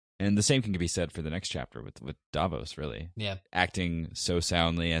that. And the same can be said for the next chapter with Davos, really. Yeah. Acting so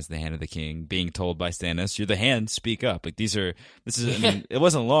soundly as the Hand of the King, being told by Stannis, "You're the Hand, speak up." Like, I mean, it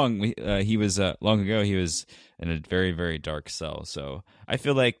wasn't long. He was long ago. He was in a very, very dark cell. So I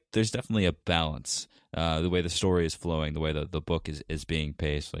feel like there's definitely a balance. The way the story is flowing, the way the book is being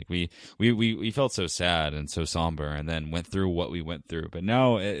paced. Like, we felt so sad and so somber, and then went through what we went through. But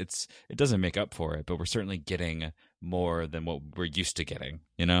now it doesn't make up for it. But we're certainly getting more than what we're used to getting,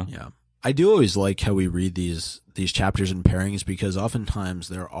 Yeah. I do always like how we read these chapters in pairings, because oftentimes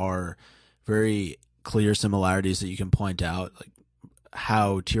there are very clear similarities that you can point out, like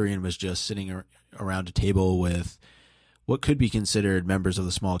how Tyrion was just sitting around a table with what could be considered members of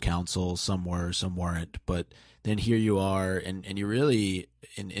the small council. Some were, some weren't, but then here you are, and you really,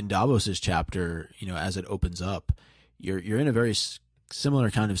 in Davos's chapter, as it opens up, you're in a very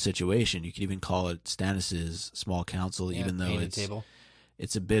similar kind of situation. You could even call it Stannis's small council, even though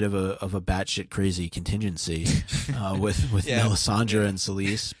it's a bit of a batshit crazy contingency with Melisandre and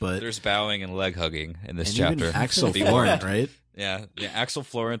Selyse. But there's bowing and leg hugging in this and chapter. Even Axel Florent, right? Yeah, Axel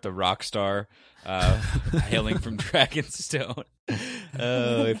Florent, the rock star, hailing from Dragonstone.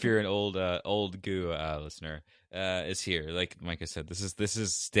 If you're an old goo listener. Is here. Like Micah said, this is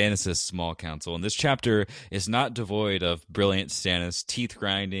Stannis' small council, and this chapter is not devoid of brilliant Stannis teeth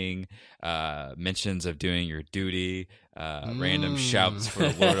grinding, mentions of doing your duty, random shouts for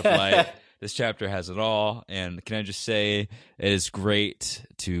the Lord of Light. This chapter has it all, and can I just say, it is great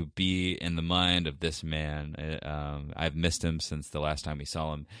to be in the mind of this man. I've missed him since the last time we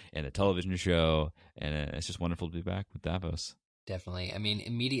saw him in a television show, and it's just wonderful to be back with Davos. Definitely. I mean,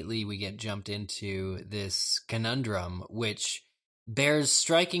 immediately we get jumped into this conundrum, which bears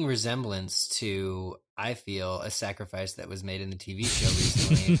striking resemblance to, I feel, a sacrifice that was made in the TV show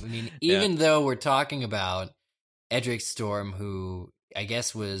recently. I mean, even though we're talking about Edric Storm, who I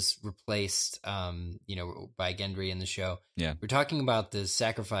guess was replaced, by Gendry in the show. Yeah. We're talking about the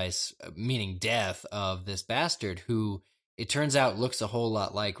sacrifice, meaning death, of this bastard who, it turns out, looks a whole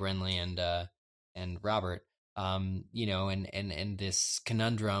lot like Renly and Robert. And this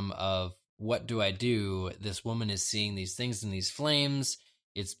conundrum of, what do I do? This woman is seeing these things in these flames.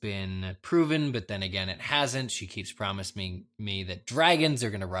 It's been proven, but then again, it hasn't. She keeps promising me that dragons are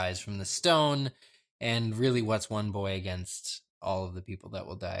going to rise from the stone. And really, what's one boy against all of the people that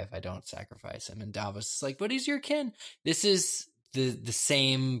will die if I don't sacrifice him? And Davos is like, but he's your kin. This is the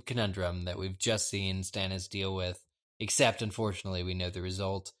same conundrum that we've just seen Stannis deal with, except unfortunately we know the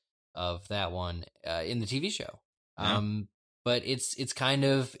result of that one in the TV show. Yeah. But it's kind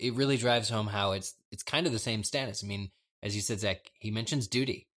of, it really drives home how it's kind of the same Stannis. I mean, as you said, Zach, he mentions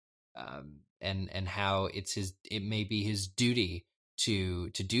duty, and how it may be his duty to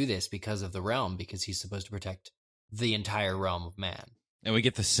do this because of the realm, because he's supposed to protect the entire realm of man. And we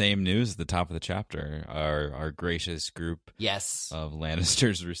get the same news at the top of the chapter. Our gracious group Yes. of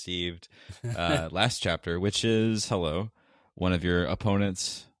Lannisters received last chapter, which is, hello, one of your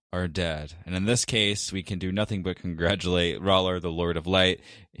opponents are dead. And in this case, we can do nothing but congratulate R'hllor, the Lord of Light.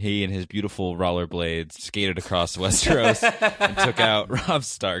 He and his beautiful R'hllor blades skated across Westeros and took out Robb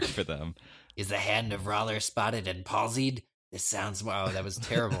Stark for them. Is the hand of R'hllor spotted and palsied? This sounds, wow, that was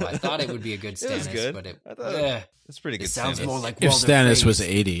terrible. I thought it would be a good Stannis, It was good. but It's pretty good. it sounds Stannis. more like If Walder Stannis Frey's. was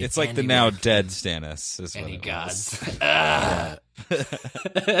 80. It's like And the he now would- dead Stannis. Is Any what it gods. was. Yeah,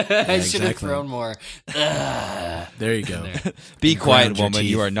 I should have exactly. thrown more. there you go. Be quiet, Ground your woman.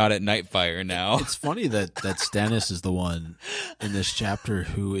 You teeth. are not at Nightfire now. It's funny that Stannis is the one in this chapter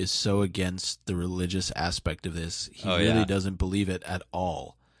who is so against the religious aspect of this. He Oh, really yeah. doesn't believe it at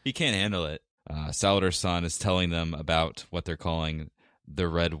all. He can't handle it. Salador's son is telling them about what they're calling the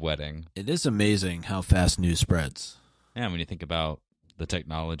Red Wedding. It is amazing how fast news spreads. Yeah, when you think about the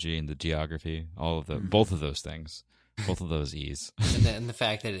technology and the geography, all of the both of those things, both of those E's. And the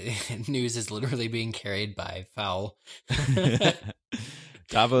fact that news is literally being carried by fowl.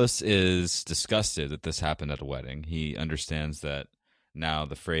 Davos is disgusted that this happened at a wedding. He understands that now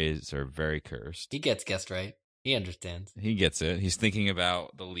the Freys are very cursed. He gets guessed right. He understands. He gets it. He's thinking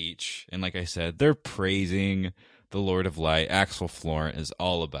about the leech. And like I said, they're praising the Lord of Light. Axel Florent is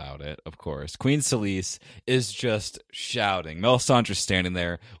all about it, of course. Queen Selyse is just shouting. Melisandre's standing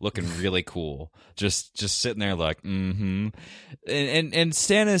there looking really cool. Just sitting there like, mm-hmm. And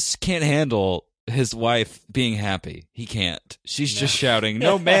Stannis can't handle his wife being happy. He can't. She's just shouting.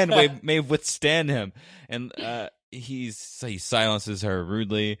 No man may withstand him. And he silences her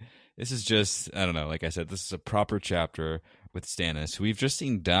rudely. This is just, I don't know, like I said, this is a proper chapter with Stannis, who we've just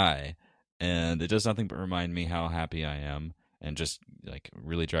seen die, and it does nothing but remind me how happy I am, and just like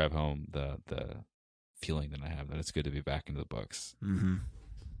really drive home the feeling that I have that it's good to be back into the books. Mm-hmm.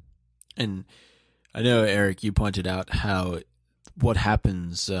 And I know, Eric, you pointed out how what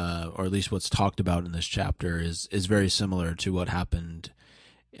happens, or at least what's talked about in this chapter, is very similar to what happened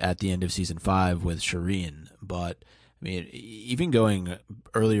at the end of season 5 with Shireen. But I mean, even going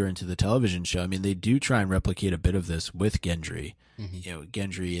earlier into the television show, I mean, they do try and replicate a bit of this with Gendry. Mm-hmm. You know,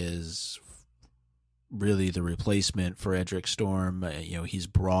 Gendry is really the replacement for Edric Storm. You know, he's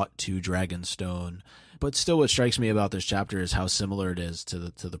brought to Dragonstone. But still, what strikes me about this chapter is how similar it is to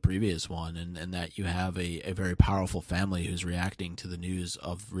the previous one, and that you have a very powerful family who's reacting to the news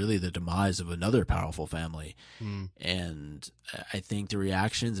of really the demise of another powerful family. Mm. And I think the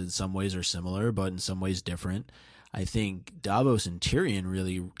reactions in some ways are similar, but in some ways different. I think Davos and Tyrion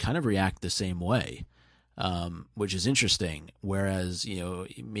really kind of react the same way, which is interesting. Whereas, you know,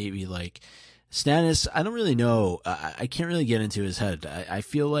 maybe like Stannis, I don't really know. I can't really get into his head. I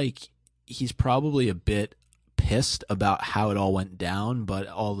feel like he's probably a bit pissed about how it all went down, but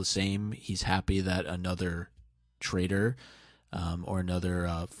all the same, he's happy that another traitor or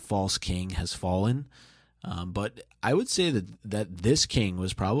another false king has fallen. But I would say that this king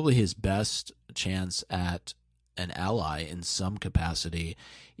was probably his best chance at an ally in some capacity,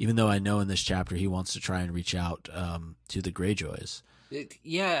 even though I know in this chapter he wants to try and reach out to the Greyjoys.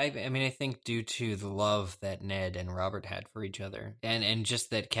 Yeah, I mean, I think due to the love that Ned and Robert had for each other, and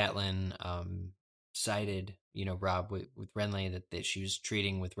just that Catelyn sided, you know, Robb with Renly, that she was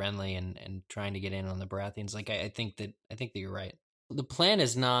treating with Renly and trying to get in on the Baratheons. Like, I think that you're right. The plan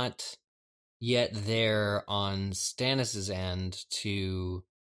is not yet there on Stannis's end to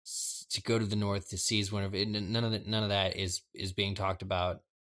go to the north to seize one of it. None of that is being talked about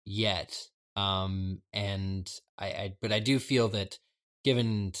yet. And but I do feel that,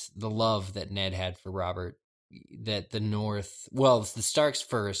 given the love that Ned had for Robert, that the North, well, the Starks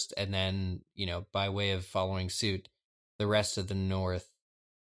first, and then, you know, by way of following suit, the rest of the North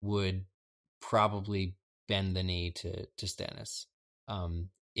would probably bend the knee to Stannis,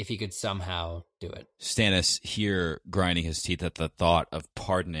 if he could somehow do it. Stannis here grinding his teeth at the thought of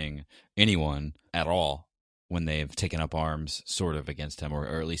pardoning anyone at all when they've taken up arms sort of against him, or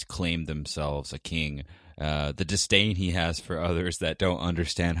at least claimed themselves a king. The disdain he has for others that don't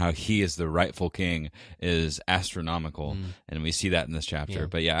understand how he is the rightful king is astronomical, and we see that in this chapter. Yeah.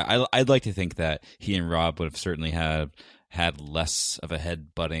 But yeah, I'd like to think that he and Robb would have certainly had less of a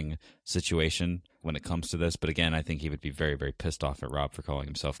head-butting situation when it comes to this. But again, I think he would be very, very pissed off at Robb for calling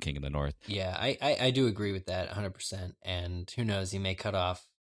himself king of the North. Yeah, I do agree with that 100%. And who knows, he may cut off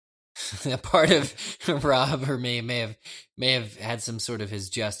a part of Robb, or may have had some sort of his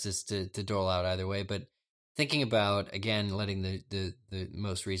justice to dole out either way. But thinking about, again, letting the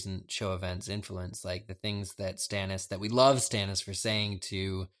most recent show events influence, like the things that we love Stannis for saying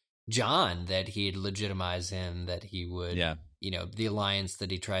to Jon, that he'd legitimize him, that he would, the alliance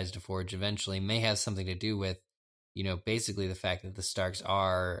that he tries to forge eventually may have something to do with, basically the fact that the Starks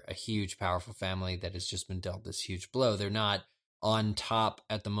are a huge, powerful family that has just been dealt this huge blow. They're not on top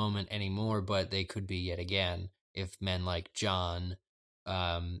at the moment anymore, but they could be yet again if men like Jon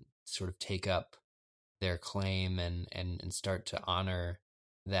sort of take up their claim and start to honor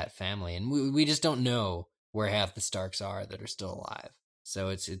that family. And we just don't know where half the Starks are that are still alive. So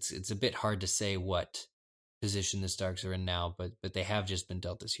it's a bit hard to say what position the Starks are in now, but they have just been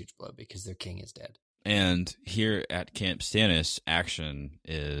dealt this huge blow because their king is dead. And here at Camp Stannis, action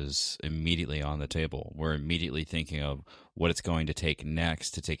is immediately on the table. We're immediately thinking of what it's going to take next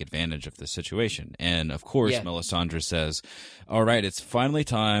to take advantage of the situation. And of course, Melisandre says, all right, it's finally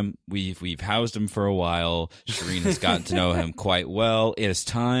time. We've housed him for a while. Shireen has gotten to know him quite well. It is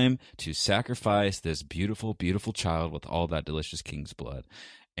time to sacrifice this beautiful, beautiful child with all that delicious king's blood.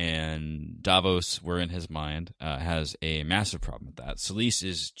 And Davos, we're in his mind, has a massive problem with that. Selyse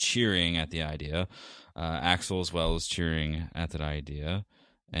is cheering at the idea. Axel as well is cheering at that idea.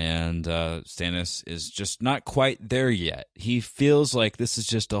 And Stannis is just not quite there yet. He feels like this is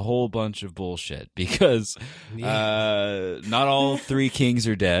just a whole bunch of bullshit because not all three kings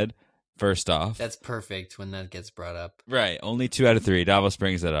are dead. First off, that's perfect when that gets brought up. Right, only 2 out of 3. Davos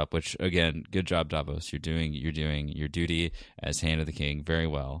brings that up, which again, good job, Davos. You're doing your duty as Hand of the King very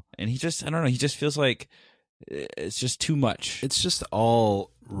well. And he just, I don't know, he just feels like it's just too much. It's just all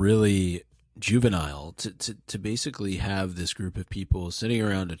really juvenile to basically have this group of people sitting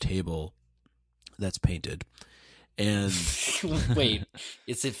around a table that's painted. And wait,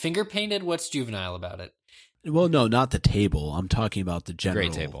 is it finger painted? What's juvenile about it? Well, no, not the table. I'm talking about the general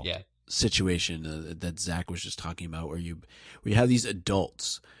Great table. Yeah. Situation that Zach was just talking about, where you have these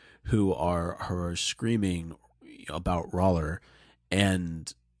adults who are screaming about Roller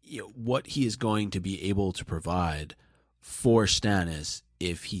and what he is going to be able to provide for Stannis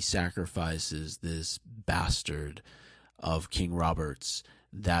if he sacrifices this bastard of King Robert's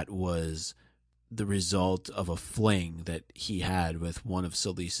that was the result of a fling that he had with one of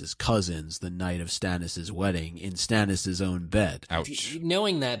Selyse's cousins the night of Stannis' wedding in Stannis' own bed. Ouch.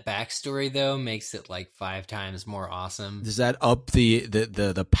 Knowing that backstory, though, makes it like 5 times more awesome. Does that up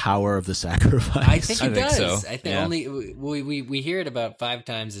the power of the sacrifice? I think it does. So. I think only we hear it about 5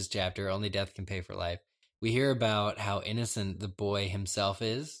 times this chapter. Only death can pay for life. We hear about how innocent the boy himself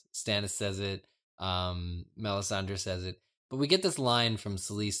is. Stannis says it. Melisandre says it. But we get this line from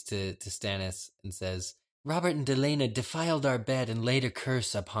Selyse to Stannis and says, Robert and Delena defiled our bed and laid a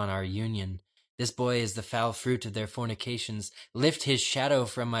curse upon our union. This boy is the foul fruit of their fornications. Lift his shadow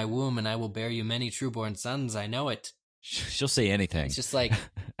from my womb, and I will bear you many trueborn sons. I know it. She'll say anything. It's just like...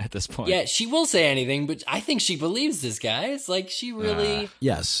 at this point. Yeah, she will say anything, but I think she believes this guy. It's like she really...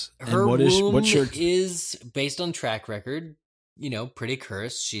 yes. Her and womb is, based on track record, pretty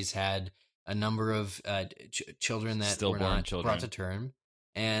cursed. She's had a number of children that were not brought to term.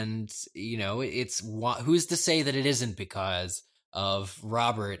 And, it's who's to say that it isn't because of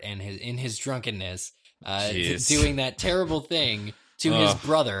Robert and his drunkenness doing that terrible thing to his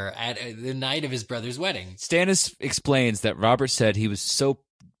brother at the night of his brother's wedding. Stannis explains that Robert said he was so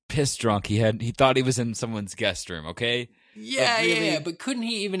piss drunk he thought he was in someone's guest room, okay? Yeah, but couldn't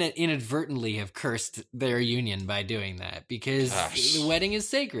he even inadvertently have cursed their union by doing that? Because the wedding is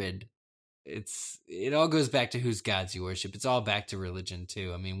sacred. It all goes back to whose gods you worship. It's all back to religion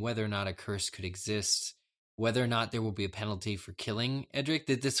too. I mean, whether or not a curse could exist, whether or not there will be a penalty for killing Edric,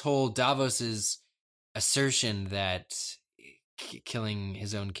 that this whole Davos's assertion that killing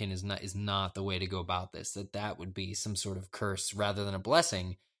his own kin is not the way to go about this, that would be some sort of curse rather than a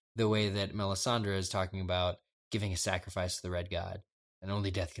blessing, the way that Melisandre is talking about giving a sacrifice to the Red God and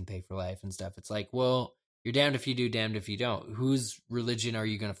only death can pay for life and stuff. It's like, well, you're damned if you do, damned if you don't. Whose religion are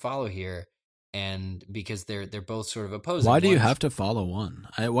you going to follow here? And because they're both sort of opposing. Why do you have to follow one?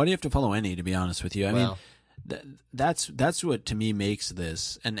 Why do you have to follow any, to be honest with you? I mean, That's what to me makes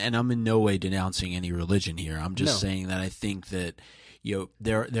this, and I'm in no way denouncing any religion here. I'm just saying that I think that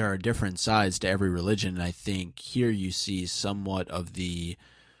there are different sides to every religion, and I think here you see somewhat of the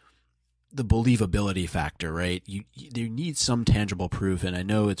believability factor, right? You need some tangible proof, and I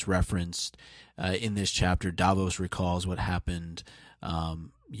know it's referenced in this chapter. Davos recalls what happened,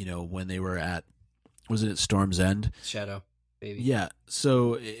 when they were at, was it at Storm's End? Shadow, baby. Yeah.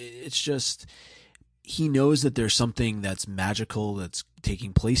 So it's just, he knows that there's something that's magical that's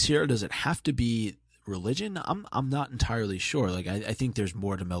taking place here. Does it have to be religion? I'm not entirely sure. Like I think there's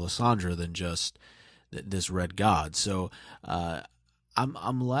more to Melisandre than just this red god. So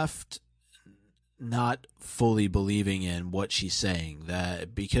I'm left not fully believing in what she's saying,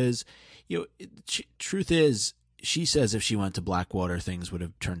 that because truth is, she says if she went to Blackwater things would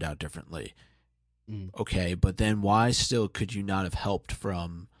have turned out differently. Okay, but then why still could you not have helped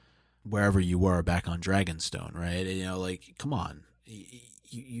from wherever you were back on Dragonstone, right? Like, come on,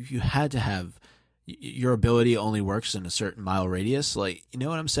 you had to have, your ability only works in a certain mile radius. Like, you know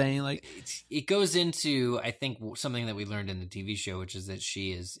what I'm saying? Like, it goes into, I think, something that we learned in the TV show, which is that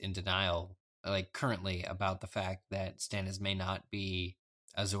she is in denial, like currently, about the fact that Stannis may not be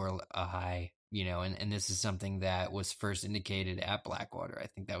Azor Ahai, and this is something that was first indicated at Blackwater. I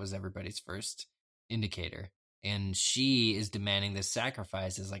think that was everybody's first indicator. And she is demanding this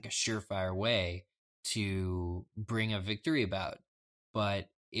sacrifice as like a surefire way to bring a victory about. But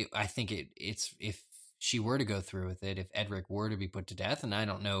I think it's if she were to go through with it, if Edric were to be put to death, and I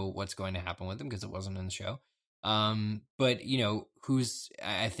don't know what's going to happen with him because it wasn't in the show. But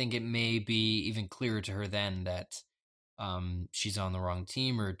I think it may be even clearer to her then that she's on the wrong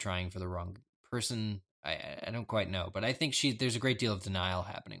team or trying for the wrong person. I don't quite know, but I think there's a great deal of denial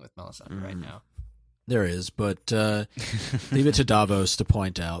happening with Melisandre right now. There is, but leave it to Davos to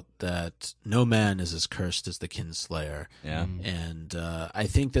point out that no man is as cursed as the Kinslayer. Yeah. And I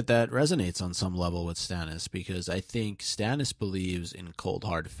think that resonates on some level with Stannis, because I think Stannis believes in cold,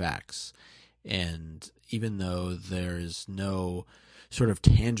 hard facts. And even though there's no sort of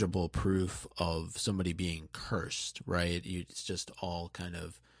tangible proof of somebody being cursed, right? It's just all kind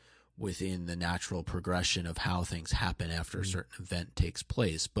of within the natural progression of how things happen after a certain event takes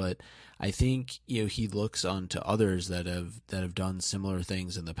place. But I think he looks onto others that have done similar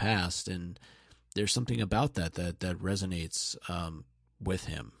things in the past, and there's something about that resonates with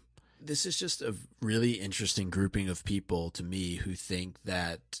him. This is just a really interesting grouping of people to me who think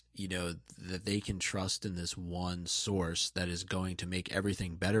that that they can trust in this one source that is going to make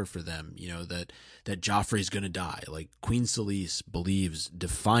everything better for them. That Joffrey's going to die. Like, Queen Selyse believes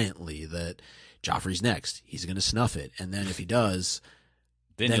defiantly that Joffrey's next. He's going to snuff it, and then if he does,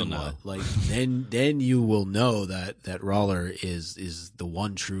 then you'll what? know. Like, then you will know that R'hllor is the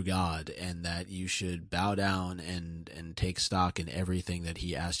one true God, and that you should bow down and take stock in everything that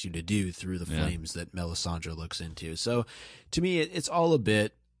he asked you to do through the flames that Melisandre looks into. So to me, it's all a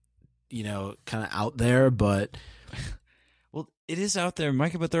bit, kind of out there, but well, it is out there,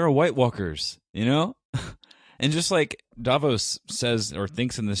 Micah, but there are White Walkers, and just like Davos says or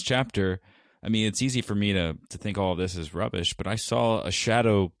thinks in this chapter, I mean, it's easy for me to think all of this is rubbish, but I saw a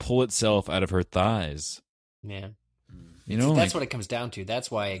shadow pull itself out of her thighs. Yeah. That's what it comes down to.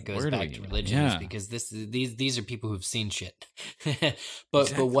 That's why it goes back to religion, is because these are people who've seen shit.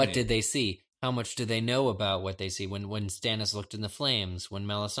 But what did they see? How much do they know about what they see? When Stannis looked in the flames, when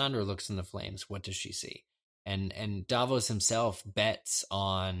Melisandre looks in the flames, what does she see? And Davos himself bets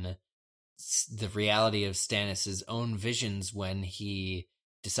on the reality of Stannis's own visions when he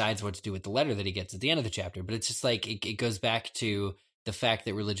decides what to do with the letter that he gets at the end of the chapter. But it's just like it goes back to the fact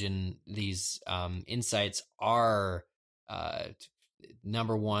that religion, these insights are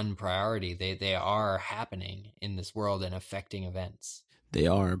number one priority. They are happening in this world and affecting events. They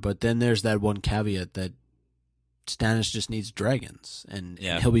are, but then there's that one caveat that Stannis just needs dragons, and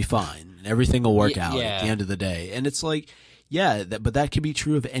he'll be fine, and everything will work out at the end of the day. And it's like, but that could be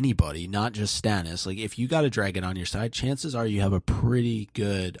true of anybody, not just Stannis. Like, if you got a dragon on your side, chances are you have a pretty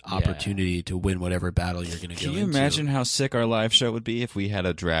good opportunity to win whatever battle you're going to go into. Can you imagine how sick our live show would be if we had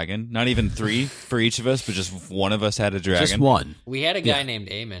a dragon? Not even 3 for each of us, but just one of us had a dragon. Just one. We had a guy named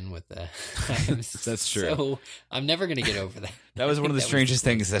Aemon with the... That's true. So I'm never going to get over that. That was one of the strangest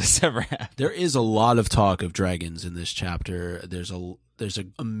things that has ever happened. There is a lot of talk of dragons in this chapter. There's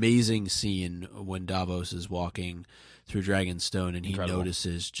an amazing scene when Davos is walking through Dragonstone, and he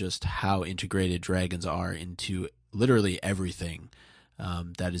notices just how integrated dragons are into literally everything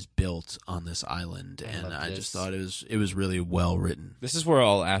that is built on this island, and I just thought it was really well written. This is where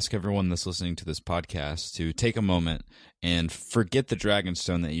I'll ask everyone that's listening to this podcast to take a moment and forget the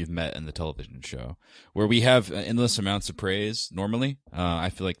Dragonstone that you've met in the television show, where we have endless amounts of praise normally. I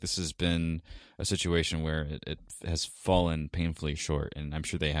feel like this has been a situation where it has fallen painfully short, and I'm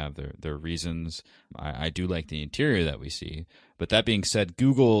sure they have their reasons. I do like the interior that we see. But that being said,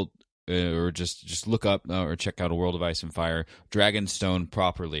 Google or just look up or check out A World of Ice and Fire, Dragonstone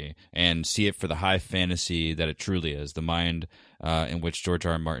properly, and see it for the high fantasy that it truly is, the mind in which George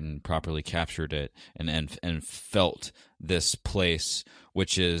R. R. Martin properly captured it and felt this place,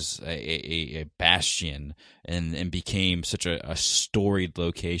 which is a bastion and became such a storied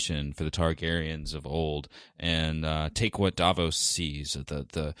location for the Targaryens of old. And take what Davos sees,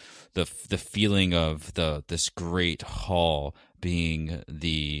 the feeling of this great hall being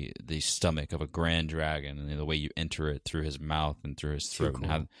the stomach of a grand dragon, and the way you enter it through his mouth and through his throat,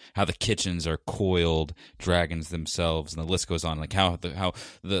 cool. And how the kitchens are coiled dragons themselves, and the list goes on. Like how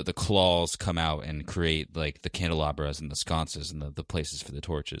the claws come out and create like the candelabras and the sconces and the places for the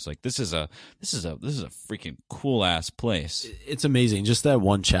torches. Like this is a freaking cool ass place. It's amazing. Just that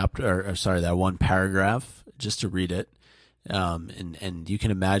one chapter, that one paragraph, just to read it, and you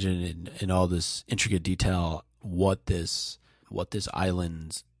can imagine in all this intricate detail what this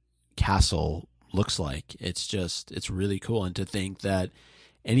island's castle looks like. It's really cool. And to think that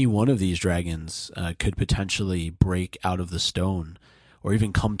any one of these dragons could potentially break out of the stone or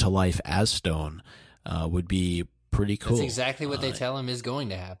even come to life as stone would be pretty cool. That's exactly what they tell him is going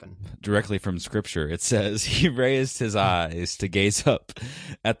to happen. Directly from scripture, it says, he raised his eyes to gaze up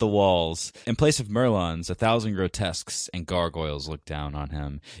at the walls. In place of Merlons, 1,000 grotesques and gargoyles looked down on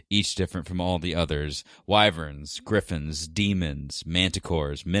him, each different from all the others. Wyverns, griffins, demons,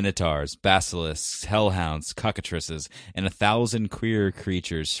 manticores, minotaurs, basilisks, hellhounds, cockatrices, and 1,000 queer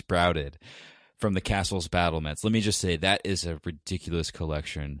creatures sprouted from the castle's battlements. Let me just say, that is a ridiculous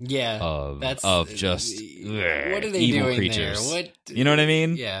collection of just what are they evil doing creatures. There? What, you know what I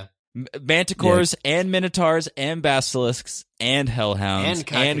mean? Yeah. Manticores and minotaurs and basilisks and hellhounds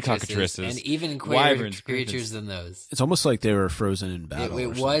and cockatrices and even queer creatures than those. It's almost like they were frozen in battle.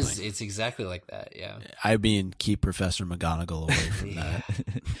 It was. It's exactly like that. Yeah. I mean, keep Professor McGonagall away from that.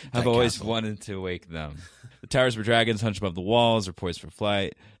 I've always wanted to wake them. The towers were dragons hunched above the walls or poised for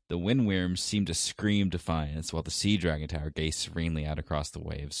flight. The windworms seemed to scream defiance, while the sea dragon tower gazed serenely out across the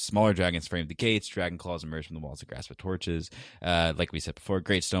waves. Smaller dragons framed the gates. Dragon claws emerged from the walls to grasp at torches. Like we said before,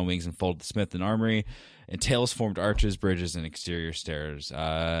 great stone wings enfolded the smith and armory, and tails formed arches, bridges, and exterior stairs.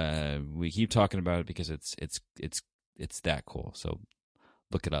 We keep talking about it because it's that cool. So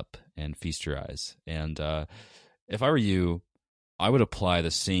look it up and feast your eyes. And if I were you, I would apply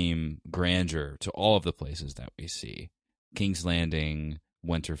the same grandeur to all of the places that we see. King's Landing,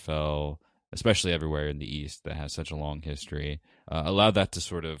 Winterfell, especially everywhere in the East that has such a long history. Allow that to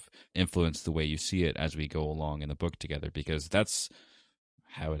sort of influence the way you see it as we go along in the book together, because that's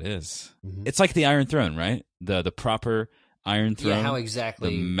how it is. Mm-hmm. It's like the Iron Throne, right? The proper Iron Throne. Yeah, how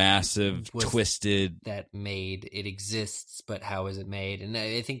exactly the massive, twisted that made it exists, but how is it made? And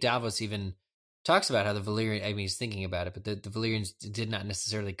I think Davos even talks about how the Valyrian, I mean, he's thinking about it, but the Valyrians did not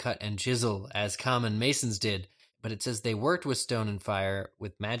necessarily cut and chisel as common masons did. But it says they worked with stone and fire,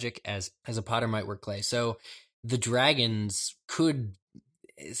 with magic as a potter might work clay. So the dragons could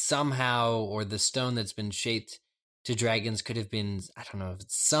somehow, or the stone that's been shaped to dragons could have been, I don't know, if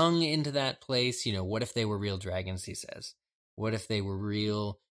it's sung into that place. You know, what if they were real dragons, he says. What if they were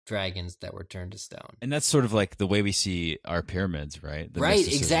real dragons that were turned to stone? And that's sort of like the way we see our pyramids, right? Right,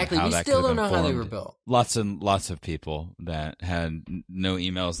 exactly. We still don't know how they were built. Lots and lots of people that had no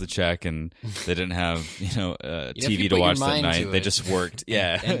emails to check, and they didn't have TV to watch that night. They just worked,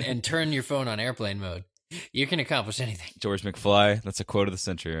 yeah, and turn your phone on airplane mode. You can accomplish anything. George McFly, that's a quote of the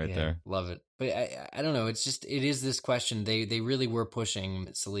century right there. Love it. But I don't know. It's just, it is this question. They really were pushing,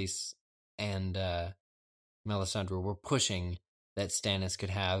 Selyse and Melisandre were pushing that Stannis could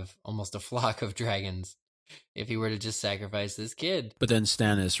have almost a flock of dragons if he were to just sacrifice this kid. But then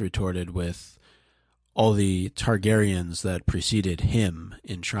Stannis retorted with all the Targaryens that preceded him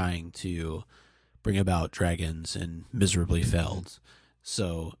in trying to bring about dragons and miserably failed.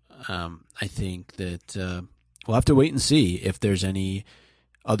 So I think that we'll have to wait and see if there's any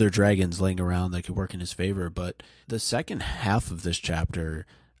other dragons laying around that could work in his favor. But the second half of this chapter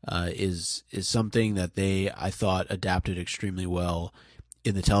is something that I thought adapted extremely well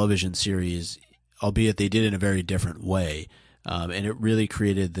in the television series, albeit they did it in a very different way. And it really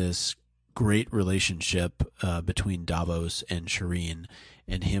created this great relationship between Davos and Shireen.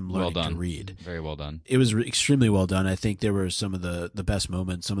 and him learning to read. Very well done. It was extremely well done. I think there were some of the best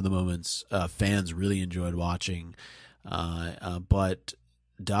moments, some of the moments fans really enjoyed watching. But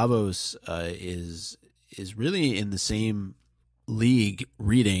Davos is really in the same league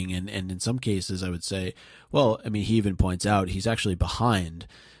reading, and in some cases I would say, well, I mean, he even points out he's actually behind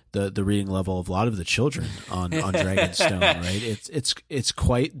the reading level of a lot of the children on Dragonstone, right? It's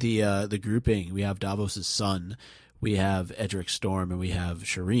quite the grouping. We have Davos's son, we have Edric Storm, and we have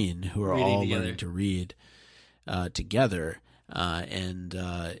Shireen, who are all learning to read together. And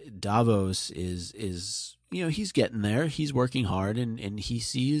Davos is he's getting there. He's working hard, and he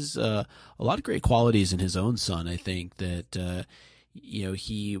sees a lot of great qualities in his own son. I think that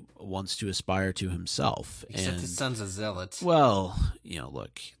he wants to aspire to himself. Except his son's a zealot. Well,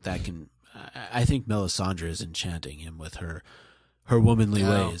 look, that can. I think Melisandre is enchanting him with her womanly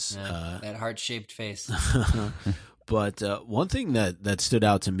ways. Yeah. That heart-shaped face. But one thing that stood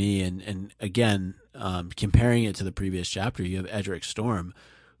out to me, and again, comparing it to the previous chapter, you have Edric Storm,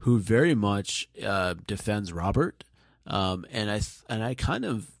 who very much defends Robert, and I kind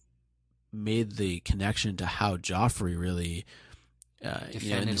of made the connection to how Joffrey really,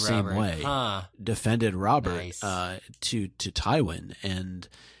 in the same way, defended Robert to Tywin, and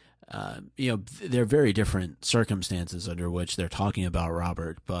they're very different circumstances under which they're talking about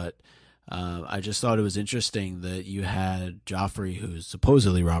Robert, but I just thought it was interesting that you had Joffrey, who's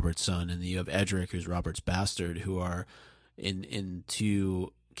supposedly Robert's son, and then you have Edric, who's Robert's bastard, who are in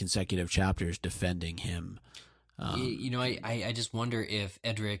two consecutive chapters defending him. I just wonder if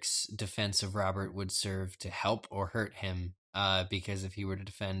Edric's defense of Robert would serve to help or hurt him, because if he were to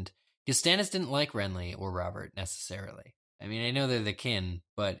defend, because Stannis didn't like Renly or Robert necessarily. I mean, I know they're the kin,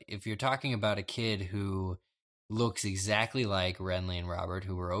 but if you're talking about a kid who looks exactly like Renly and Robert,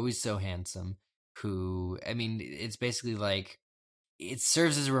 who were always so handsome, it's basically like, it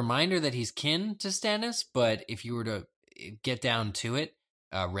serves as a reminder that he's kin to Stannis, but if you were to get down to it,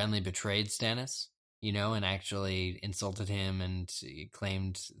 Renly betrayed Stannis, and actually insulted him and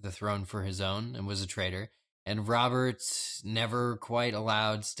claimed the throne for his own and was a traitor. And Robert never quite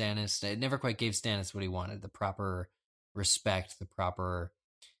allowed Stannis, never quite gave Stannis what he wanted, the proper respect, the proper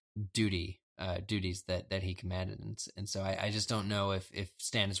duties that he commanded. And so I just don't know if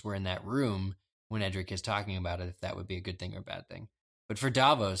Stannis were in that room when Edric is talking about it, if that would be a good thing or a bad thing. But for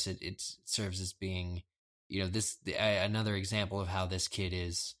Davos, it serves as being, another example of how this kid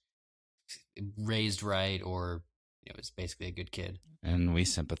is raised right, or is basically a good kid. And we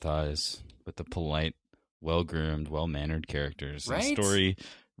sympathize with the polite, well-groomed, well-mannered characters. Right? A story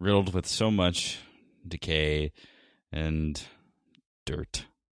riddled with so much decay and dirt.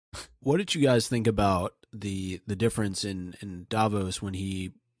 What did you guys think about the difference in Davos when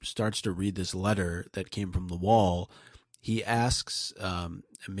he starts to read this letter that came from the wall? He asks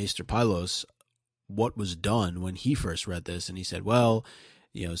Maester Pylos what was done when he first read this, and he said, well,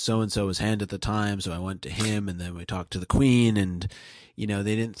 so-and-so was hand at the time, so I went to him, and then we talked to the queen, and,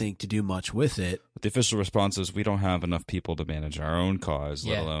 they didn't think to do much with it. The official response is, we don't have enough people to manage our own cause,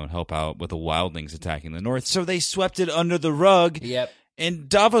 let alone help out with the wildlings attacking the north, so they swept it under the rug. Yep. And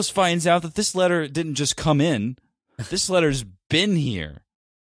Davos finds out that this letter didn't just come in. This letter's been here.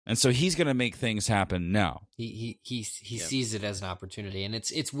 And so he's going to make things happen now. He sees it as an opportunity. And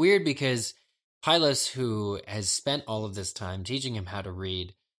it's weird because Pylos, who has spent all of this time teaching him how to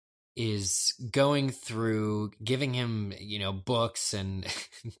read, is going through giving him, books, and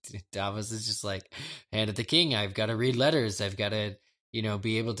Davos is just like, hand it the king. I've got to read letters. I've got to,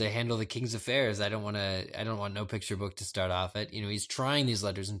 be able to handle the king's affairs. I don't want no picture book to start off at. He's trying these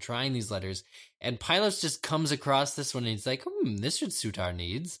letters. And Pylos just comes across this one and he's like, this should suit our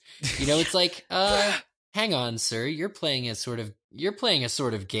needs. It's like, hang on, sir, you're playing a sort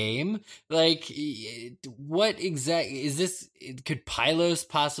of game. Like, what exactly is this? Could Pylos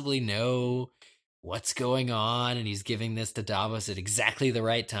possibly know what's going on? And he's giving this to Davos at exactly the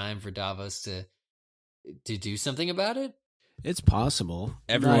right time for Davos to do something about it. It's possible.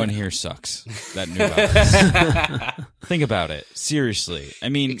 Everyone here sucks that knew about this. Think about it. Seriously. I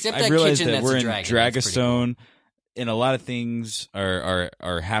mean, I realize that we're in Dragonstone, cool. And a lot of things are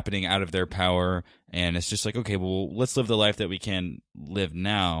happening out of their power, and it's just like, okay, well, let's live the life that we can live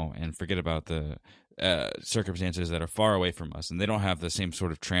now and forget about the circumstances that are far away from us, and they don't have the same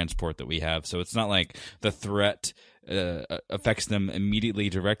sort of transport that we have, so it's not like the threat affects them immediately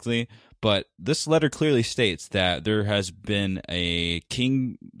directly. But this letter clearly states that there has been a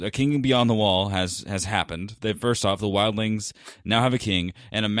king beyond the wall has happened. First off, the wildlings now have a king,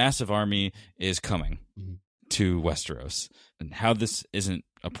 and a massive army is coming to Westeros. and how this isn't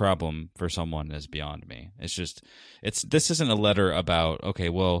a problem for someone is beyond me. This isn't a letter about, okay,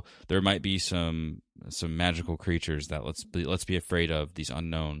 well, there might be some magical creatures that let's be afraid of, these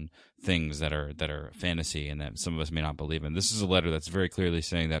unknown things that are fantasy and that some of us may not believe in. This is a letter that's very clearly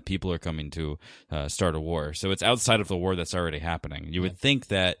saying that people are coming to start a war. So it's outside of the war that's already happening. You would think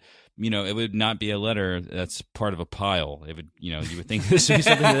that, it would not be a letter that's part of a pile. It would, you would think this would be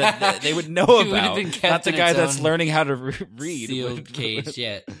something that they would know about. Not the guy that's learning how to read. Sealed cage,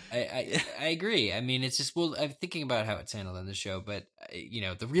 yeah. I agree. I mean, it's just, I'm thinking about how it's handled in the show, but,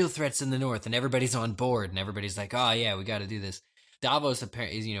 the real threat's in the north and everybody's on board and everybody's like, oh, yeah, we got to do this. Davos,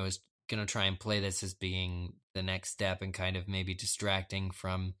 apparently, is going to try and play this as being the next step and kind of maybe distracting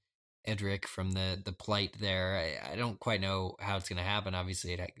from Edric, from the plight there. I don't quite know how it's going to happen.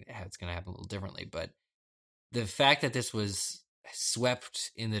 Obviously, how it's going to happen a little differently. But the fact that this was swept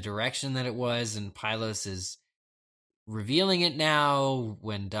in the direction that it was, and Pylos is revealing it now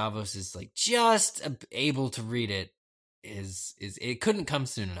when Davos is like just able to read it, is it couldn't come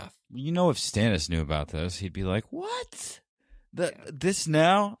soon enough. If Stannis knew about this, he'd be like, "What? This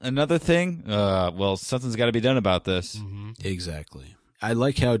now? Another thing? Well, something's got to be done about this." Mm-hmm. Exactly. I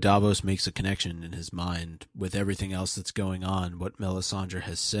like how Davos makes a connection in his mind with everything else that's going on, what Melisandre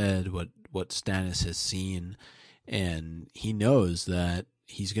has said, what Stannis has seen, and he knows that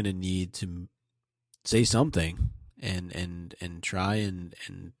he's going to need to say something and try and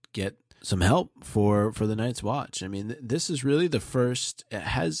get some help for the Night's Watch. I mean, this is really the first.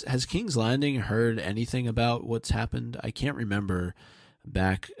 Has King's Landing heard anything about what's happened? I can't remember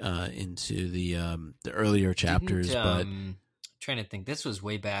back into the earlier chapters, but. Trying to think, this was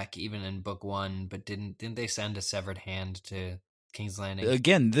way back even in book 1, but didn't they send a severed hand to King's Landing?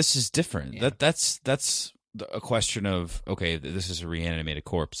 Again, this is different. Yeah. That's a question of, okay, this is a reanimated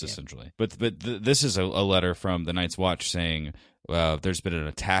corpse essentially, but this is a letter from the Night's Watch saying there's been an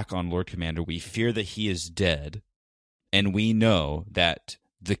attack on Lord Commander. We fear that he is dead, and we know that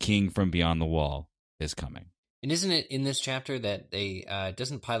the king from beyond the wall is coming. And isn't it in this chapter that they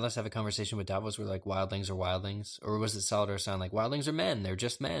doesn't Pylos have a conversation with Davos where like wildlings are wildlings, or was it Salador sound like wildlings are men? They're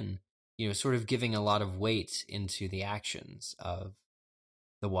just men. Sort of giving a lot of weight into the actions of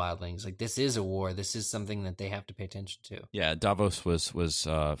the wildlings. Like, this is a war. This is something that they have to pay attention to. Yeah, Davos was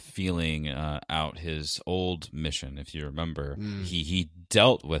feeling out his old mission. If you remember, he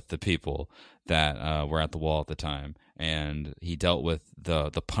dealt with the people that were at the wall at the time, and he dealt with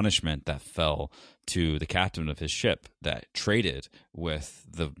the punishment that fell to the captain of his ship that traded with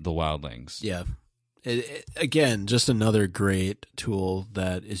the wildlings. Yeah. Again, just another great tool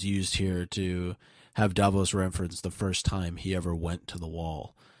that is used here to have Davos reference the first time he ever went to the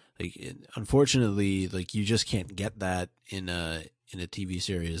wall. Unfortunately, you just can't get that in a TV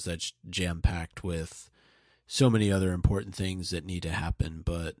series that's jam packed with so many other important things that need to happen.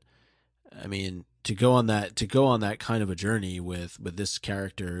 But I mean, to go on that kind of a journey with this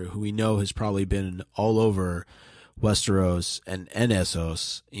character who we know has probably been all over Westeros and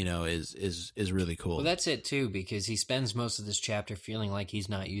Essos, is really cool. Well, that's it too, because he spends most of this chapter feeling like he's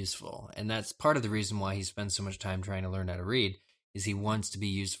not useful, and that's part of the reason why he spends so much time trying to learn how to read. Is he wants to be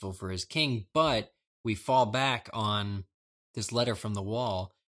useful for his king, but we fall back on this letter from the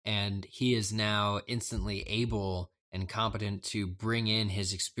wall, and he is now instantly able and competent to bring in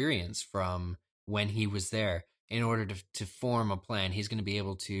his experience from when he was there in order to form a plan. He's going to be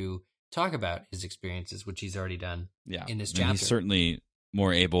able to talk about his experiences, which he's already done in this chapter. And he's certainly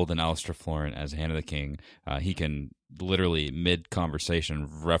more able than Alistair Florent as Hand of the King. He can literally mid-conversation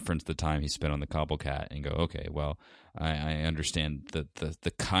reference the time he spent on the Cobblecat and go, okay, well, I understand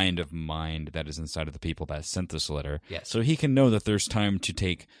the kind of mind that is inside of the people that sent this letter. Yes. So he can know that there's time to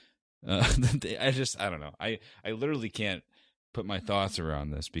take... I don't know. I literally can't put my thoughts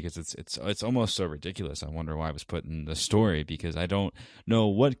around this because it's almost so ridiculous. I wonder why it was put in the story, because I don't know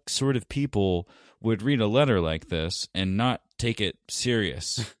what sort of people would read a letter like this and not take it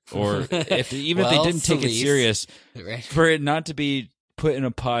serious, or if they didn't take it serious, right, for it not to be put in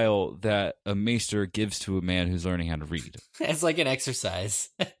a pile that a maester gives to a man who's learning how to read. It's like an exercise.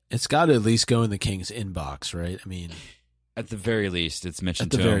 It's got to at least go in the king's inbox, right? I mean, at the very least, it's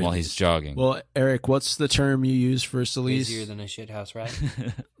mentioned to him while he's jogging. Well, Eric, what's the term you use for Selyse? Easier than a shithouse rat.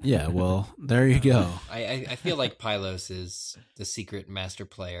 Yeah, well, there you go. I feel like Pylos is the secret master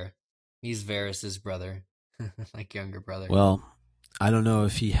player. He's Varys' brother, like younger brother. Well, I don't know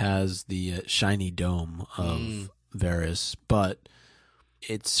if he has the shiny dome of Varys, but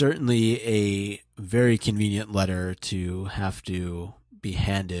it's certainly a very convenient letter to have to be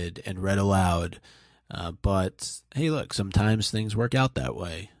handed and read aloud. But hey, look, sometimes things work out that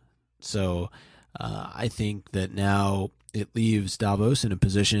way. So I think that now it leaves Davos in a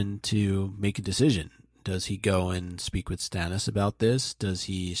position to make a decision. Does he go and speak with Stannis about this? Does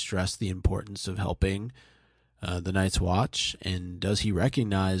he stress the importance of helping the Night's Watch? And does he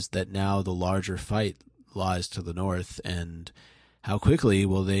recognize that now the larger fight lies to the north? And how quickly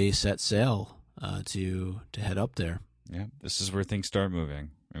will they set sail to head up there? Yeah, this is where things start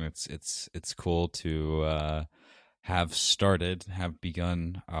moving. And it's cool to have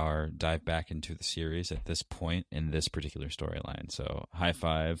begun our dive back into the series at this point in this particular storyline. So high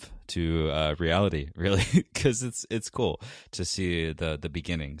five to reality, really, because it's cool to see the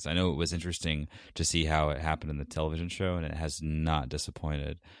beginnings. I know it was interesting to see how it happened in the television show, and it has not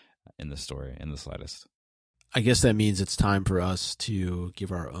disappointed in the story in the slightest. I guess that means it's time for us to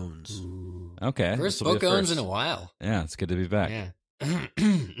give our owns. Ooh. Okay. First book owns in a while. Yeah, it's good to be back. Yeah.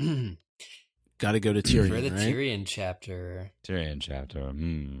 Got to go to Tyrion, For the right? Tyrion chapter.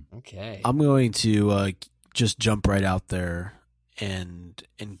 Okay. I'm going to just jump right out there and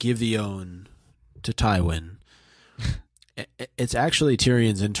give the own to Tywin. It's actually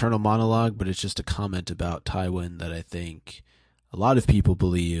Tyrion's internal monologue, but it's just a comment about Tywin that I think a lot of people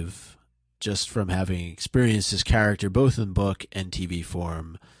believe, just from having experienced his character both in book and TV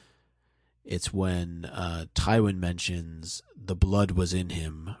form. It's when Tywin mentions the blood was in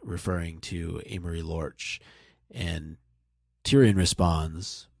him, referring to Amory Lorch. And Tyrion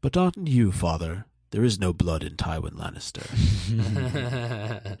responds, "But not in you, father. There is no blood in Tywin Lannister.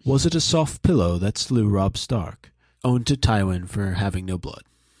 Was it a soft pillow that slew Robb Stark? Own to Tywin for having no blood."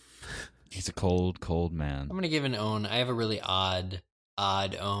 He's a cold, cold man. I'm going to give an own. I have a really odd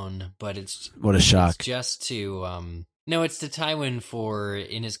own, but it's... What a shock. It's just to... No, it's to Tywin for,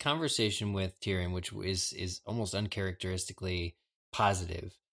 in his conversation with Tyrion, which is almost uncharacteristically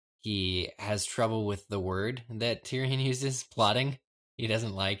positive. He has trouble with the word that Tyrion uses, plotting. He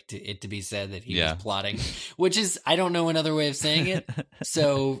doesn't like it to be said that he was plotting, which is, I don't know another way of saying it.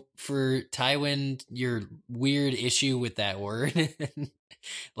 So for Tywin, your weird issue with that word,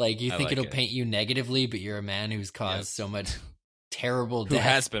 like you think it'll paint you negatively, but you're a man who's caused so much terrible death. Who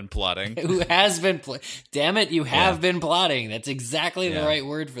has been plotting. Damn it, you have been plotting. That's exactly the right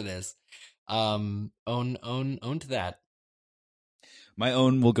word for this. Own to that. My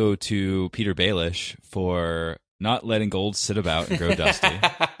own will go to Peter Baelish for not letting gold sit about and grow dusty.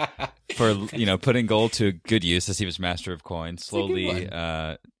 For, putting gold to good use as he was master of coin, slowly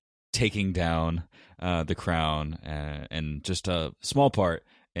taking down the crown and just a small part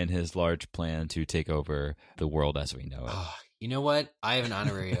in his large plan to take over the world as we know it. You know what? I have an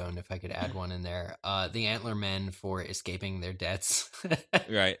honorary own, if I could add one in there. The Antler Men for escaping their debts.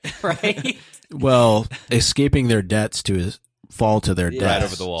 Right. Right? Well, escaping their debts to fall to their deaths. Right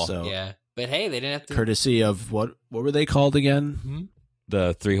over the wall. So, yeah. But hey, they didn't have to... Courtesy of, what were they called again? Mm-hmm.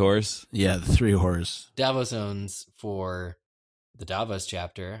 The Three Whores? Yeah, the Three Whores. Davos owns for the Davos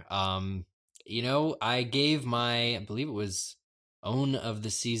chapter. I gave I believe it was own of the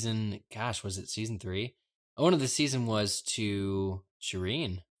season. Gosh, was it season 3? Own of the season was to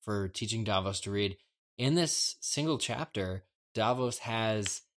Shireen for teaching Davos to read. In this single chapter, Davos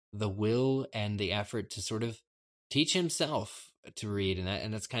has the will and the effort to sort of teach himself to read,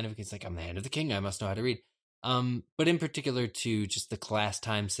 and that's kind of, it's like, I'm the hand of the king, I must know how to read. But in particular to just the class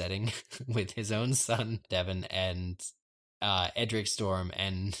time setting with his own son, Devon, and Edric Storm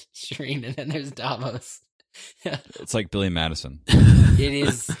and Shireen, and then there's Davos. It's like Billy Madison.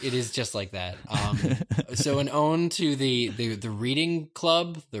 It is just like that. So an own to the reading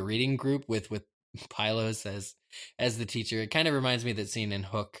club, the reading group with Pylos as the teacher. It kind of reminds me of that scene in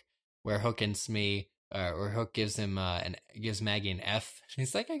Hook where Hook and Smee, or Hook gives him gives Maggie an F.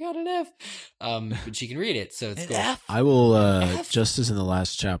 He's like, I got an F, but she can read it, so it's cool. F? I will, just as in the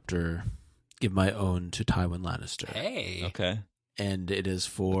last chapter, give my own to Tywin Lannister. Hey, okay, and it is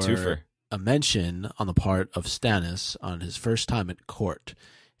for a twofer. A mention on the part of Stannis on his first time at court.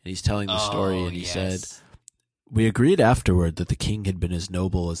 And he's telling the story, and he said, "We agreed afterward that the king had been as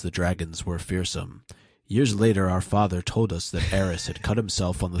noble as the dragons were fearsome. Years later, our father told us that Aerys had cut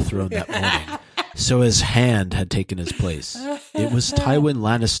himself on the throne that morning, so his hand had taken his place. It was Tywin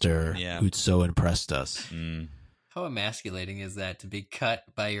Lannister who'd so impressed us." How emasculating is that, to be cut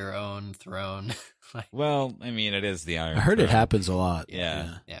by your own throne? Well, I mean, it is the Iron I heard Throne. it happens a lot.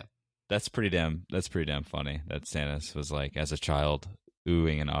 Yeah. Yeah. That's pretty damn funny that Stannis was like, as a child,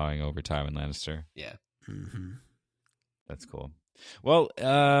 oohing and awing over Tywin Lannister. Yeah. Mm-hmm. That's cool. Well,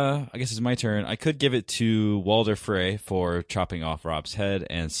 I guess it's my turn. I could give it to Walder Frey for chopping off Rob's head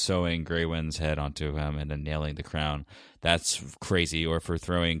and sewing Grey Wind's head onto him and then nailing the crown. That's crazy. Or for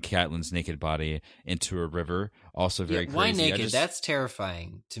throwing Catelyn's naked body into a river. Also very crazy. Why naked? That's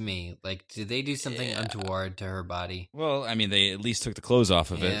terrifying to me. Like, did they do something untoward to her body? Well, I mean, they at least took the clothes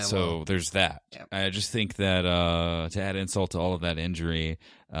off of it, so there's that. Yeah. I just think that to add insult to all of that injury,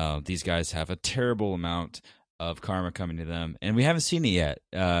 these guys have a terrible amount of karma coming to them, and we haven't seen it yet.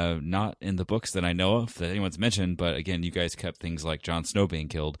 Not in the books that I know of that anyone's mentioned, but again, you guys kept things like Jon Snow being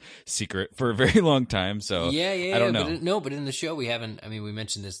killed secret for a very long time, so I don't know. But in the show we haven't. I mean, we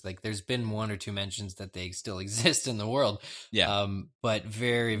mentioned this. Like, there's been 1 or 2 mentions that they still exist in the world. Yeah. But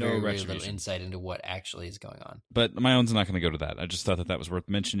very little insight into what actually is going on. But my own's not going to go to that. I just thought that was worth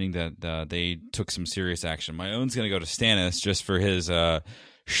mentioning, that they took some serious action. My own's going to go to Stannis just for his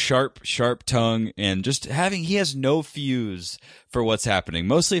sharp tongue, and just he has no fuse for what's happening,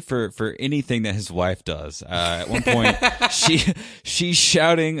 mostly for anything that his wife does. At one point she's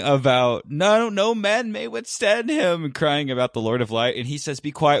shouting about no man may withstand him, and crying about the Lord of Light, and he says,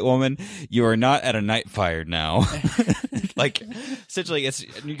 "Be quiet, woman, you are not at a night fire now." Like, essentially,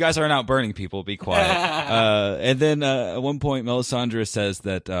 you guys aren't out burning people, be quiet. And then at one point Melisandre says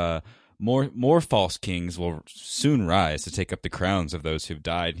that more false kings will soon rise to take up the crowns of those who've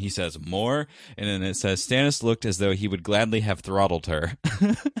died. He says more, and then it says Stannis looked as though he would gladly have throttled her.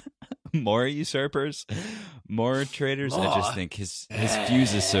 More usurpers, more traitors. I just think his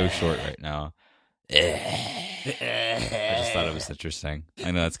fuse is so short right now. I just thought it was interesting.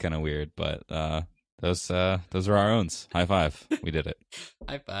 I know that's kind of weird, but those are our owns. High five, we did it.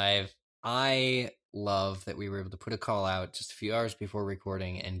 High five. I love that we were able to put a call out just a few hours before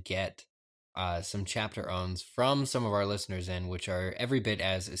recording and get some chapter owns from some of our listeners which are every bit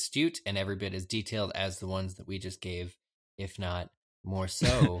as astute and every bit as detailed as the ones that we just gave, if not more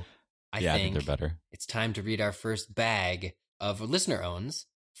so. I think they're better. It's time to read our first bag of listener owns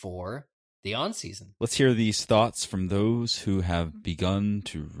for the on season. Let's hear these thoughts from those who have begun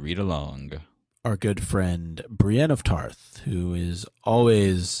to read along. Our good friend Brienne of Tarth, who is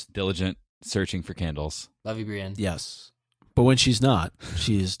always diligent, searching for candles. Love you, Brienne. Yes. But when she's not,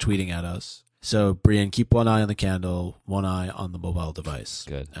 she's tweeting at us. So, Brienne, keep one eye on the candle, one eye on the mobile device.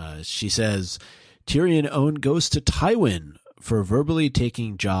 Good. She says, Tyrion own goes to Tywin for verbally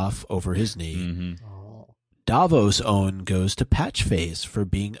taking Joff over his knee. Mm-hmm. Davos own goes to Patchface for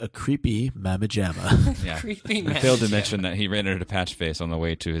being a creepy mamma-jamma. Yeah. Creepy I failed to mention that he ran into Patchface on the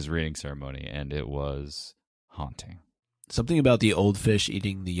way to his reading ceremony, and it was haunting. Something about the old fish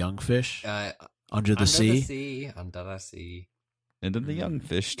eating the young fish under the sea. Under the sea. And then the young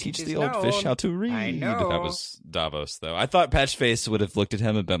fish teach the known. old fish how to read. I know. That was Davos, though. I thought Patchface would have looked at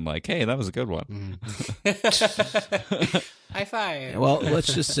him and been like, hey, that was a good one. High five. Well,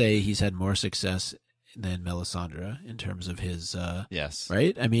 let's just say he's had more success than Melisandre in terms of his yes.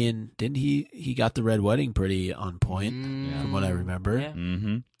 Right? I mean, didn't he got the Red Wedding pretty on point from what I remember. Yeah.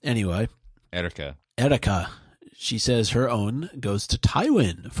 Mm-hmm. Anyway, Erica. She says her own goes to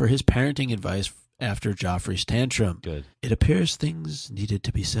Tywin for his parenting advice after Joffrey's tantrum. Good. It appears things needed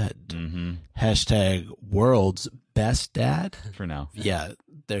to be said. Mm-hmm. Hashtag world's best dad. For now. Yeah,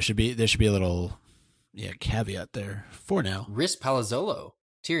 there should be a little caveat there for now. Riss Palazzolo.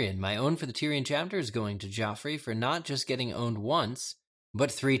 Tyrion, my own for the Tyrion chapter is going to Joffrey for not just getting owned once,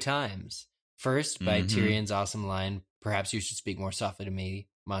 but 3 times. First, by Tyrion's awesome line, perhaps you should speak more softly to me.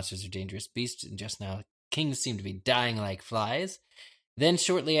 Monsters are dangerous beasts, and just now kings seem to be dying like flies. Then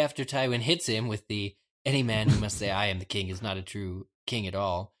shortly after, Tywin hits him with the any man who must say I am the king is not a true king at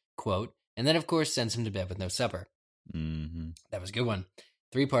all quote, and then of course sends him to bed with no supper. Mm-hmm. That was a good one.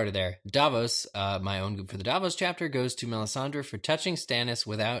 3-parter there. Davos, my own for the Davos chapter, goes to Melisandre for touching Stannis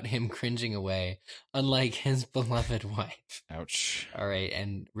without him cringing away, unlike his beloved wife. Ouch. All right,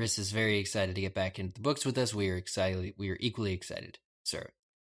 and Riss is very excited to get back into the books with us. We are excited. We are equally excited, sir.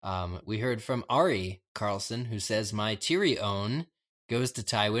 We heard from Ari Carlson, who says, my Tyrion own goes to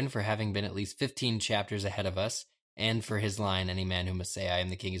Tywin for having been at least 15 chapters ahead of us, and for his line, any man who must say I am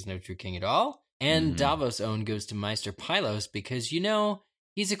the king is no true king at all. And Davos own goes to Maester Pylos because,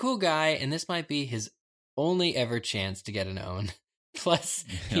 he's a cool guy, and this might be his only ever chance to get an own. Plus,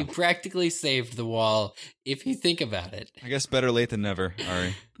 he practically saved the wall, if you think about it. I guess better late than never,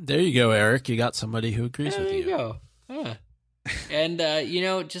 Ari. There you go, Eric. You got somebody who agrees with you. There you go. Huh. And,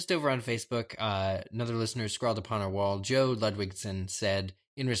 just over on Facebook, another listener scrawled upon our wall, Joe Ludwigson said,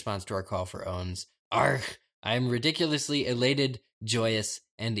 in response to our call for owns, Arg, I'm ridiculously elated, joyous,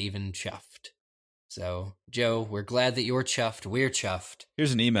 and even chuffed. So, Joe, we're glad that you're chuffed. We're chuffed.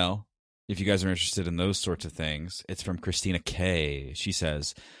 Here's an email. if you guys are interested in those sorts of things, it's from Christina K. She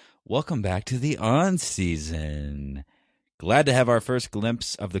says, "Welcome back to the On season. Glad to have our first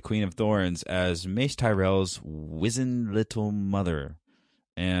glimpse of the Queen of Thorns as Mace Tyrell's wizened little mother."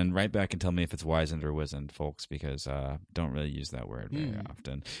 And write back and tell me if it's wizened or wizened, folks, because don't really use that word very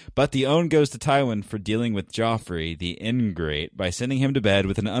often. But the own goes to Tywin for dealing with Joffrey, the ingrate, by sending him to bed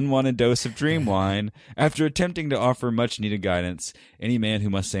with an unwanted dose of dream wine after attempting to offer much-needed guidance. Any man who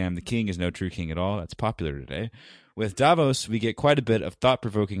must say I'm the king is no true king at all. That's popular today. With Davos, we get quite a bit of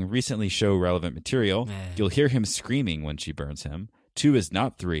thought-provoking, recently show-relevant material. You'll hear him screaming when she burns him. 2 is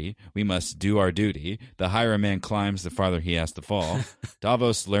not 3. We must do our duty. The higher a man climbs, the farther he has to fall.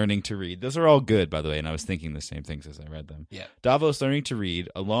 Davos learning to read. Those are all good, by the way, and I was thinking the same things as I read them. Yeah. Davos learning to read,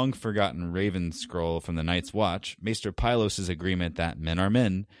 a long-forgotten raven scroll from the Night's Watch, Maester Pylos' agreement that men are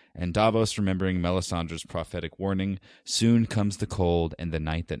men, and Davos remembering Melisandre's prophetic warning, soon comes the cold and the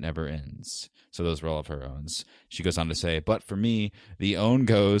night that never ends. So those were all of her owns. She goes on to say, but for me, the own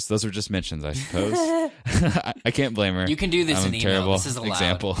goes, those are just mentions, I suppose. I can't blame her. You can do this I'm in a email. terrible This is allowed.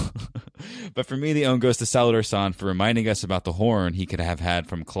 example. But for me, the own goes to Salladhor Saan for reminding us about the horn he could have had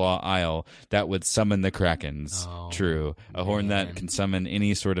from Claw Isle that would summon the Krakens. Oh, True. A horn man. that can summon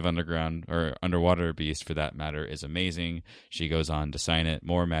any sort of underground or underwater beast for that matter is amazing. She goes on to sign it.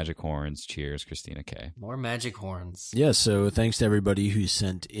 More magic horns. Cheers, Christina K. More magic horns. Yeah, so thanks to everybody who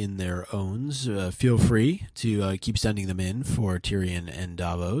sent in their owns. Feel free to keep sending them in for Tyrion and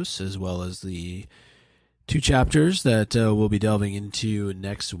Davos, as well as the 2 chapters that we'll be delving into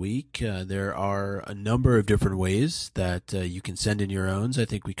next week. There are a number of different ways that you can send in your owns. I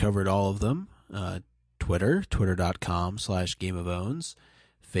think we covered all of them. Twitter, twitter.com/gameofowns.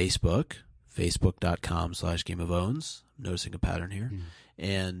 Facebook, facebook.com/gameofowns. I'm noticing a pattern here.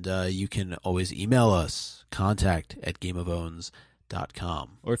 And you can always email us, contact@gameofowns.com.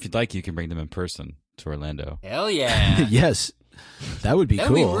 Or if you'd like, you can bring them in person to Orlando. Hell yeah. Yes, that would be That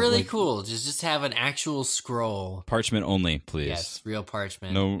cool. would be really Like, cool. Just have an actual scroll. Parchment only, please. Yes, real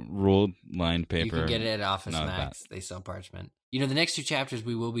parchment. No ruled lined paper. You can get it at Office None of Max. They sell parchment. You know, the next 2 chapters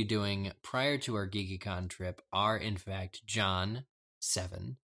we will be doing prior to our GeekyCon trip are, in fact, Jon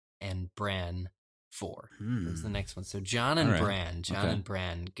 7 and Bran 4. That's the next one. So Jon and All right. Bran. Jon Okay. and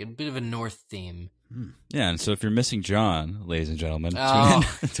Bran. Get a bit of a North theme. Yeah, and so if you're missing John, ladies and gentlemen, Oh, tune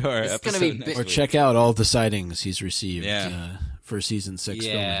in to our it's gonna episode be next or week. check out all the sightings he's received Yeah. for season 6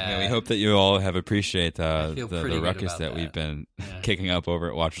 Yeah. filming. Yeah, we hope that you all have appreciate I feel pretty the good ruckus about that that. we've been Yeah. kicking up over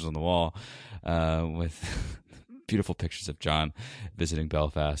at Watchers on the Wall with beautiful pictures of John visiting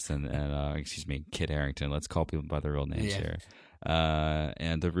Belfast and Kit Harington. Let's call people by their real names Yeah. here.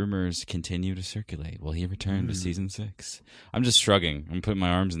 And the rumors continue to circulate. Will he return to season 6? I'm just shrugging. I'm putting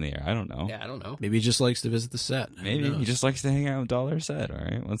my arms in the air. I don't know. Yeah, I don't know. Maybe he just likes to visit the set. Who Maybe he knows? just likes to hang out with Dollar Set. All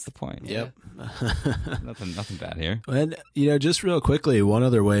right, what's the point? Yep. Nothing bad here. And, just real quickly, one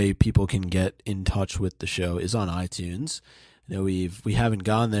other way people can get in touch with the show is on iTunes. We haven't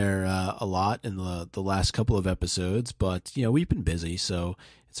gone there a lot in the last couple of episodes, but we've been busy, so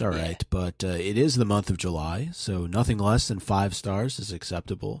it's all right. But it is the month of July, so nothing less than 5 stars is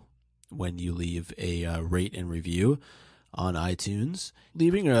acceptable when you leave a rate and review on iTunes.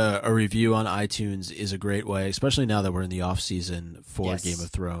 Leaving a review on iTunes is a great way, especially now that we're in the off season for Yes. Game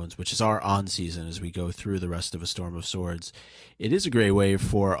of Thrones, which is our on season as we go through the rest of A Storm of Swords. It is a great way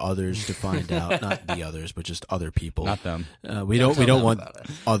for others to find out, not the others, but just other people. Not them. We Don't don't tell them want about it.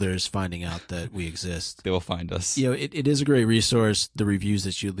 others finding out that we exist. They will find us. It is a great resource, the reviews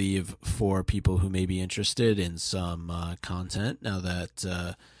that you leave for people who may be interested in some content now that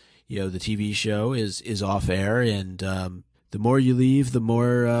the TV show is off air, and the more you leave, the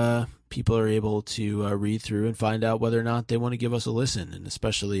more people are able to read through and find out whether or not they want to give us a listen, and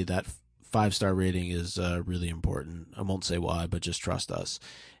especially that 5-star rating is really important. I won't say why, but just trust us.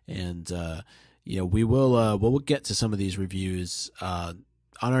 And we'll get to some of these reviews on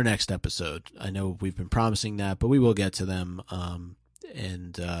our next episode. I know we've been promising that, but we will get to them.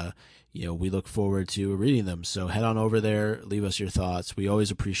 We look forward to reading them. So head on over there, leave us your thoughts. We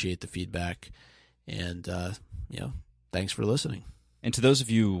always appreciate the feedback. And, thanks for listening. And to those of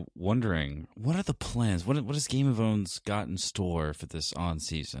you wondering, what are the plans? What has Game of Thrones got in store for this on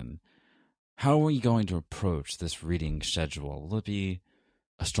season? How are we going to approach this reading schedule? Will it be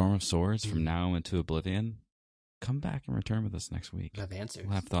A Storm of Swords from now into oblivion? Come back and return with us next week. We'll have answers.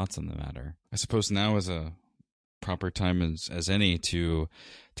 We'll have thoughts on the matter. I suppose now is a proper time as any to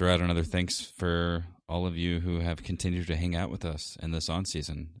throw out another thanks for all of you who have continued to hang out with us in this on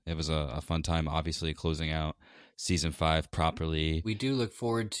season. It was a fun time, obviously, closing out season 5 properly. We do look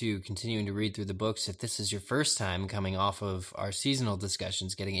forward to continuing to read through the books. If this is your first time coming off of our seasonal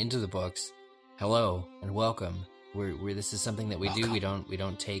discussions, getting into the books, hello and welcome. We're this is something that we do. We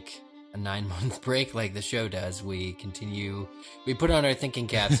don't take a 9-month break like the show does. We continue. We put on our thinking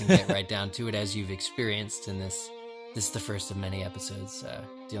caps and get right down to it, as you've experienced in this. This is the first of many episodes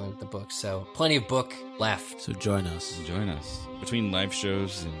dealing with the book, so plenty of book left. So join us. Join us. Between live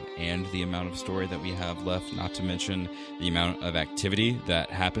shows and the amount of story that we have left, not to mention the amount of activity that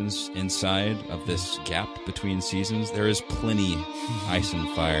happens inside of this gap between seasons, there is plenty ice and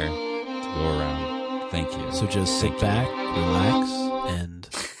fire to go around. Thank you. So just sit back, relax, and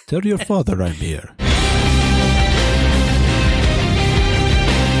tell your father I'm here.